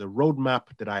plan. There's a roadmap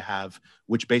that I have,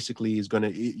 which basically is going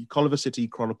to Culliver City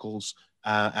Chronicles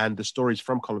and the stories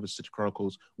from Culliver City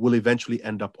Chronicles will eventually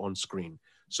end up on screen.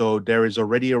 So there is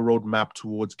already a roadmap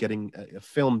towards getting a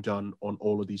film done on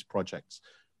all of these projects.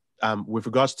 With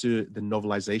regards to the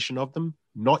novelization of them,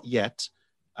 not yet.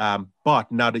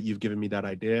 But now that you've given me that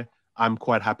idea, I'm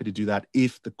quite happy to do that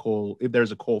if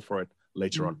there's a call for it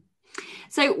later on.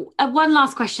 So one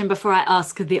last question before I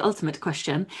ask the ultimate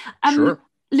question. Sure.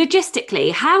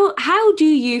 Logistically, how do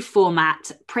you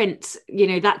format print,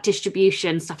 that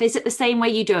distribution stuff? Is it the same way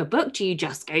you do a book? Do you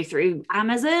just go through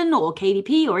Amazon or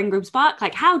KDP or Ingram Spark?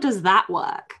 Like, how does that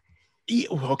work?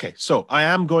 Okay, so I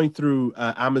am going through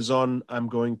Amazon. I'm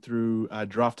going through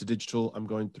Draft to Digital. I'm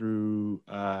going through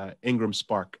Ingram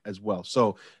Spark as well.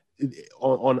 So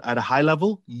at a high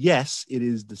level, yes, it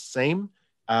is the same.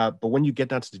 But when you get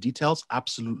down to the details,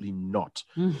 absolutely not.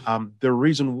 The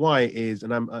reason why is,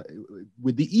 and I'm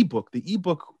with the ebook. The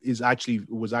ebook was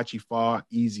actually far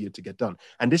easier to get done.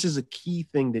 And this is a key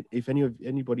thing that if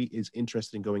anybody is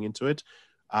interested in going into it,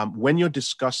 when you're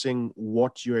discussing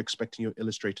what you're expecting your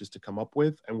illustrators to come up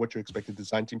with and what you're expecting the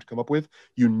design team to come up with,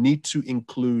 you need to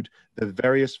include the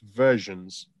various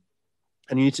versions,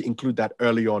 and you need to include that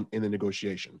early on in the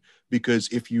negotiation. Because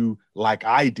if you, like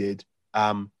I did,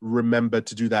 remember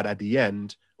to do that at the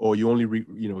end, or you only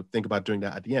think about doing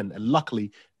that at the end. And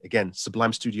luckily, again,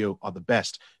 Sublime Studio are the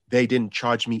best. They didn't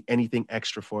charge me anything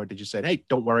extra for it. They just said, hey,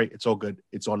 don't worry, it's all good.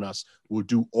 It's on us. We'll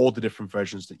do all the different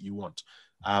versions that you want.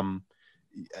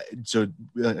 So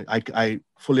I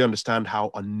fully understand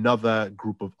how another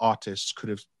group of artists could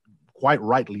have quite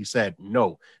rightly said,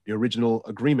 no, the original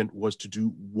agreement was to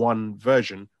do one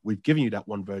version. We've given you that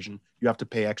one version. You have to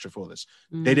pay extra for this.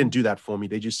 They didn't do that for me.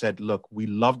 They just said, look, we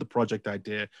love the project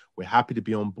idea. We're happy to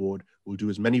be on board. We'll do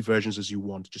as many versions as you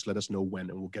want. Just let us know when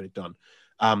and we'll get it done.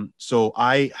 So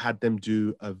I had them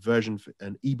do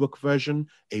an ebook version,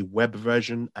 a web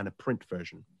version, and a print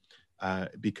version.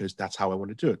 Because that's how I want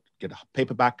to do it. Get a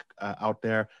paperback out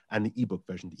there and the ebook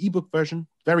version. The ebook version,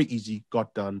 very easy,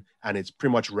 got done, and it's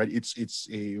pretty much ready.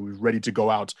 It was ready to go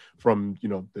out from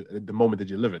the moment that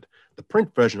you deliver it. The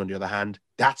print version, on the other hand,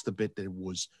 that's the bit that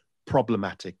was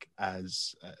problematic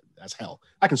as hell.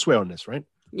 I can swear on this, right?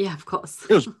 Yeah, of course.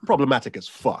 It was problematic as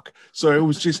fuck. So it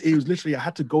was literally, I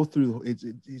had to go through it.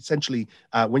 Essentially,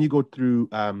 when you go through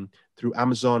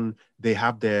Amazon, they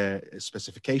have their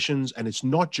specifications, and it's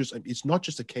not just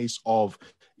a case of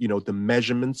the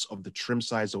measurements of the trim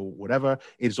size or whatever.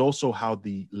 It's also how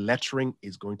the lettering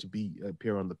is going to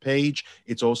appear on the page.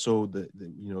 It's also the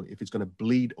if it's going to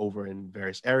bleed over in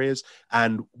various areas.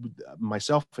 And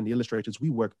myself and the illustrators, we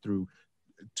worked through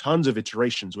tons of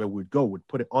iterations where we'd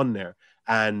put it on there,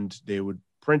 and they would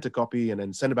print a copy and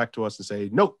then send it back to us and say,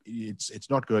 nope, it's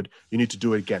not good. You need to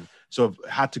do it again. So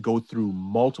I've had to go through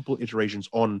multiple iterations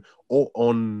on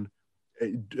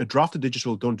Draft to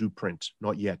Digital don't do print,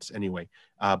 not yet anyway.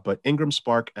 But Ingram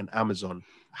Spark and Amazon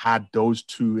had those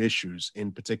two issues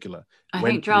in particular. I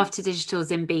think Draft to Digital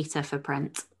is in beta for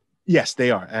print. Yes, they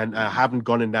are. And I haven't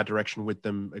gone in that direction with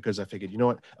them because I figured, you know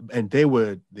what? And they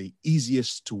were the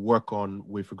easiest to work on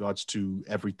with regards to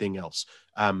everything else.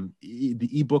 The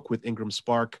ebook with Ingram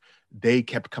Spark, they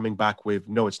kept coming back with,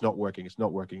 no, it's not working. It's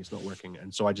not working. It's not working.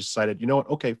 And so I just decided, you know what?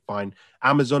 Okay, fine.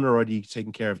 Amazon already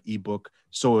taking care of ebook,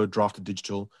 so Draft to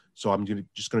Digital. So I'm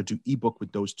just going to do ebook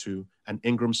with those two, and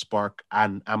Ingram Spark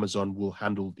and Amazon will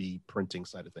handle the printing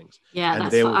side of things. Yeah, and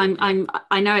that's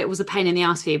I know it was a pain in the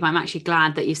ass for you, but I'm actually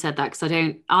glad that you said that,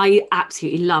 because I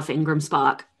absolutely love Ingram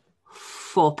Spark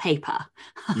for paper.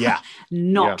 Yeah.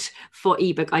 Not for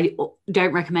ebook. I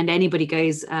don't recommend anybody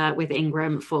goes with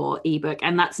Ingram for ebook,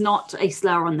 and that's not a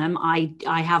slur on them. I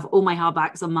have all my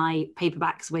hardbacks on my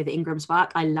paperbacks with Ingram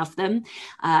Spark. I love them,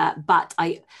 but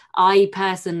I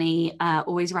personally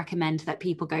always recommend that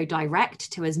people go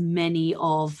direct to as many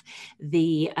of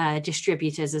the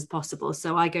distributors as possible.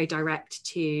 So I go direct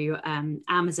to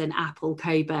Amazon, Apple,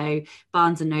 Kobo,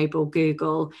 Barnes and Noble,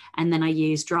 Google, and then I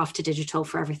use Draft to Digital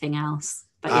for everything else.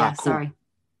 But yeah, cool. Sorry.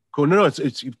 Cool. No,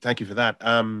 it's thank you for that.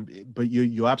 But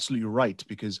you're absolutely right,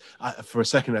 because for a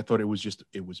second I thought it was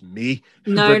me.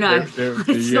 No,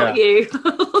 it's not you.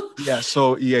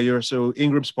 So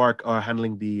Ingram Spark are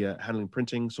handling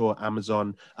printing. So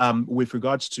Amazon. With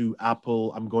regards to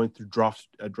Apple, I'm going through Draft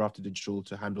to Digital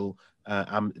to handle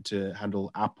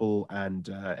Apple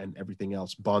and everything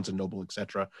else, Barnes and Noble,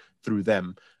 etc. through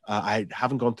them. I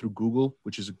haven't gone through Google,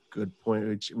 which is a good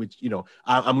point. Which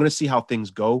I'm going to see how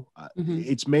things go.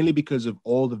 It's mainly because of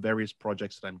all the various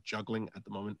projects that I'm juggling at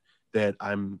the moment that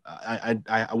I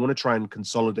want to try and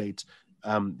consolidate,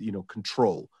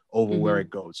 control over where it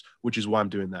goes, which is why I'm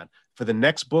doing that. For the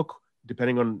next book,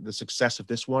 depending on the success of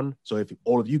this one, so if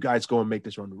all of you guys go and make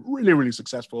this one really, really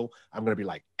successful, I'm going to be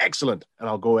like, excellent, and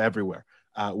I'll go everywhere.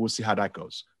 We'll see how that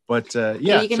goes. But are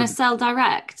you going to sell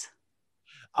direct?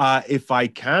 If I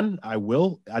can, I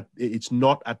will. It's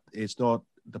not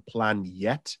the plan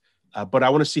yet, but I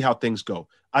want to see how things go.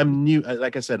 I'm new,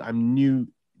 like I said, I'm new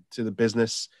to the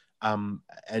business, and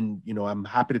I'm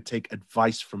happy to take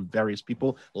advice from various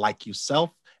people like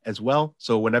yourself as well.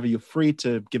 So whenever you're free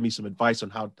to give me some advice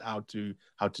on how to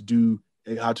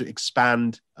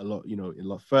expand a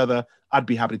lot further, I'd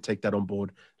be happy to take that on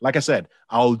board. Like I said,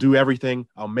 I'll do everything.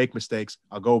 I'll make mistakes.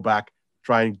 I'll go back,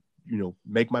 try and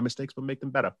make my mistakes, but make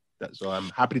them better. So I'm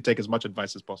happy to take as much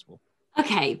advice as possible.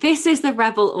 Okay, this is the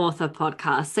Rebel Author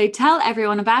Podcast. So tell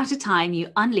everyone about a time you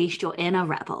unleashed your inner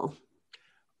rebel.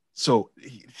 So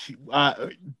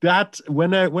that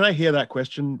when I hear that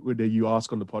question that you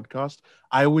ask on the podcast,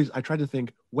 I try to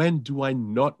think, when do I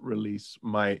not release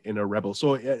my inner rebel?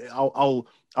 So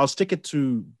I'll stick it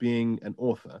to being an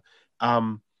author.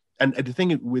 And the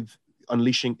thing with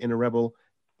unleashing inner rebel,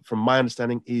 from my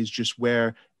understanding, is just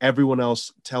where everyone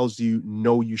else tells you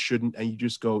no, you shouldn't, and you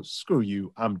just go, screw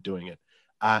you, I'm doing it.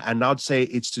 And I'd say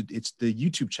it's the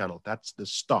YouTube channel. That's the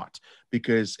start,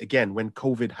 because again, when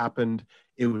COVID happened,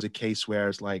 it was a case where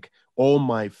it's like all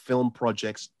my film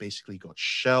projects basically got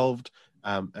shelved.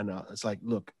 And it's like,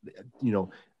 look,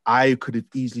 I could have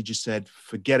easily just said,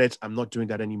 forget it, I'm not doing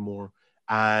that anymore.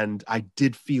 And I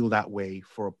did feel that way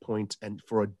for a point and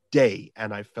for a day,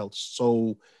 and I felt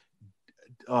so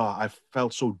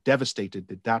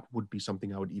devastated that would be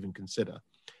something I would even consider.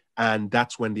 And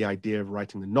that's when the idea of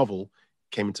writing the novel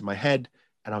came into my head.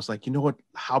 And I was like, you know what,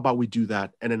 how about we do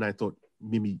that? And then I thought,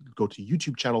 maybe go to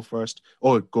YouTube channel first,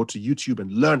 or go to YouTube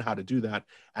and learn how to do that.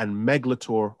 And Meg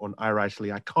Latour on Ira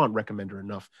Ashley, I can't recommend her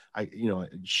enough.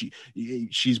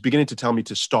 She's beginning to tell me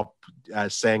to stop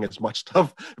saying as much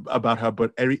stuff about her,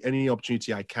 but any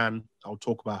opportunity I can, I'll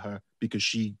talk about her, because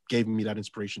she gave me that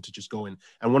inspiration to just go in.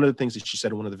 And one of the things that she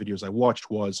said in one of the videos I watched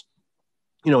was,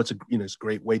 it's a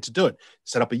great way to do it.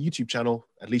 Set up a YouTube channel.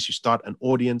 At least you start an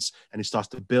audience, and it starts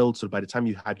to build. So by the time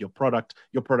you have your product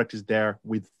is there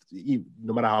with,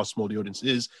 no matter how small the audience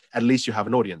is, at least you have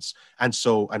an audience. And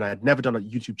I had never done a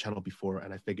YouTube channel before,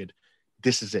 and I figured,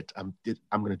 this is it. I'm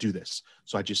going to do this.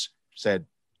 So I just said,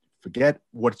 forget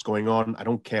what's going on. I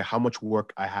don't care how much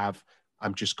work I have.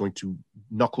 I'm just going to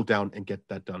knuckle down and get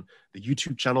that done. The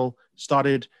YouTube channel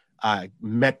started. I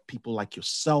met people like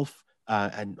yourself,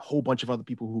 and a whole bunch of other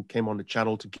people who came on the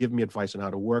channel to give me advice on how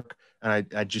to work. And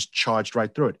I just charged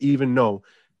right through it, even though,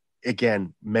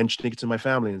 again, mentioning it to my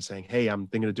family and saying, hey, I'm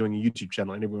thinking of doing a YouTube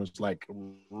channel. And everyone was like,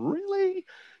 really?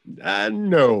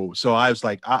 No. So I was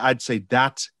like, I'd say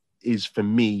that is for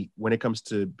me, when it comes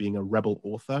to being a rebel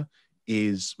author,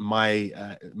 is my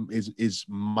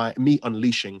me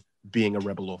unleashing being a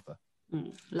rebel author.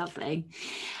 Lovely.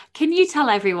 Can you tell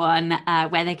everyone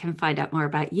where they can find out more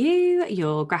about you,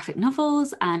 your graphic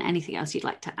novels, and anything else you'd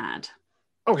like to add?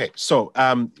 Okay, so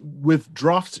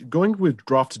going with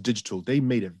Draft Digital, they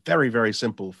made it very, very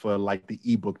simple for like the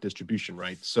ebook distribution,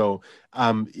 right? So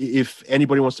if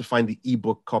anybody wants to find the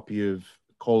ebook copy of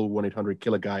Call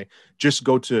 1-800-KILLER-GUY, just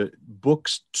go to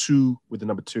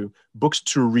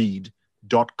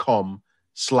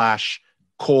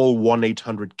books2read.com/call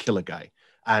 1-800-KILLER-GUY.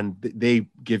 And they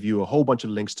give you a whole bunch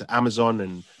of links to Amazon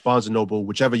and Barnes & Noble,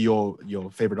 whichever your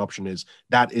favorite option is.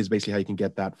 That is basically how you can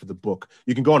get that for the book.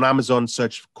 You can go on Amazon,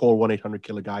 search Call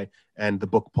 1-800-KILLER-GUY, and the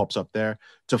book pops up there.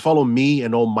 To follow me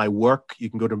and all my work,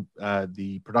 you can go to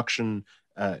the production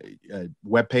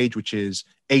webpage, which is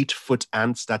 8 Foot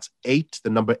Ants. That's 8,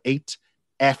 the number 8,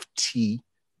 FT,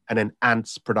 and then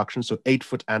Ants Production. So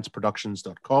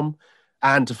 8footantsproductions.com.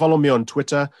 And to follow me on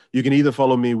Twitter, you can either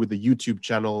follow me with the YouTube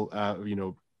channel,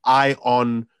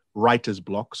 Ion Writer's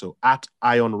Block. So at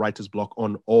Ion Writer's Block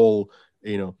on all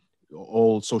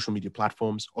social media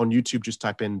platforms. On YouTube, just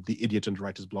type in The Idiot and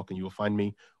Writer's Block and you will find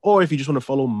me. Or if you just want to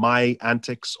follow my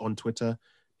antics on Twitter,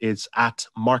 it's at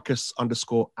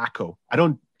Marcus_Acco. I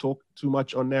don't talk too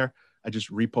much on there. I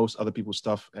just repost other people's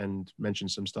stuff and mention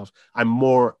some stuff. I'm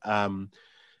more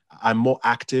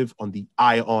active on the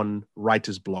Ion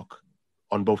Writer's Block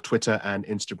on both Twitter and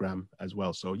Instagram as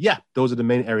well. So yeah, those are the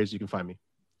main areas you can find me.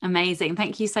 Amazing.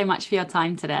 Thank you so much for your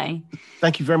time today.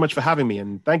 Thank you very much for having me.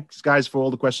 And thanks, guys, for all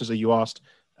the questions that you asked.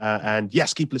 And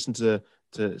yes, keep listening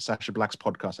to Sacha Black's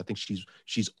podcast. I think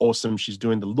she's awesome. She's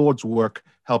doing the Lord's work,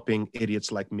 helping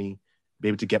idiots like me be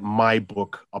able to get my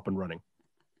book up and running.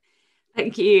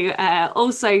 Thank you.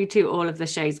 Also to all of the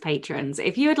show's patrons.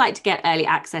 If you would like to get early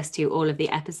access to all of the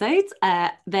episodes,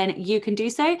 then you can do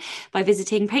so by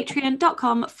visiting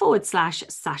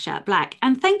patreon.com/Sacha Black.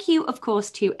 And thank you, of course,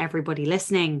 to everybody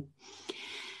listening.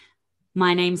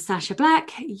 My name's Sacha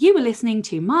Black. You were listening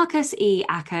to Marcus E.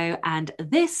 Acco, and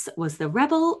this was the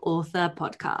Rebel Author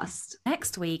Podcast.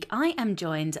 Next week, I am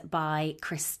joined by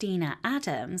Christina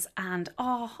Adams, and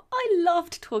I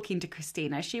loved talking to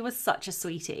Christina. She was such a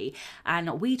sweetie,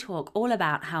 and we talk all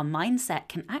about how mindset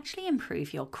can actually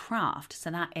improve your craft.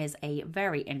 So that is a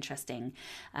very interesting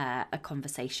a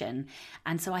conversation,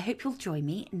 and so I hope you'll join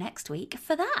me next week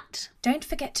for that. Don't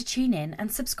forget to tune in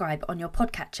and subscribe on your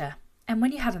podcatcher. And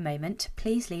when you have a moment,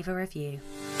 please leave a review.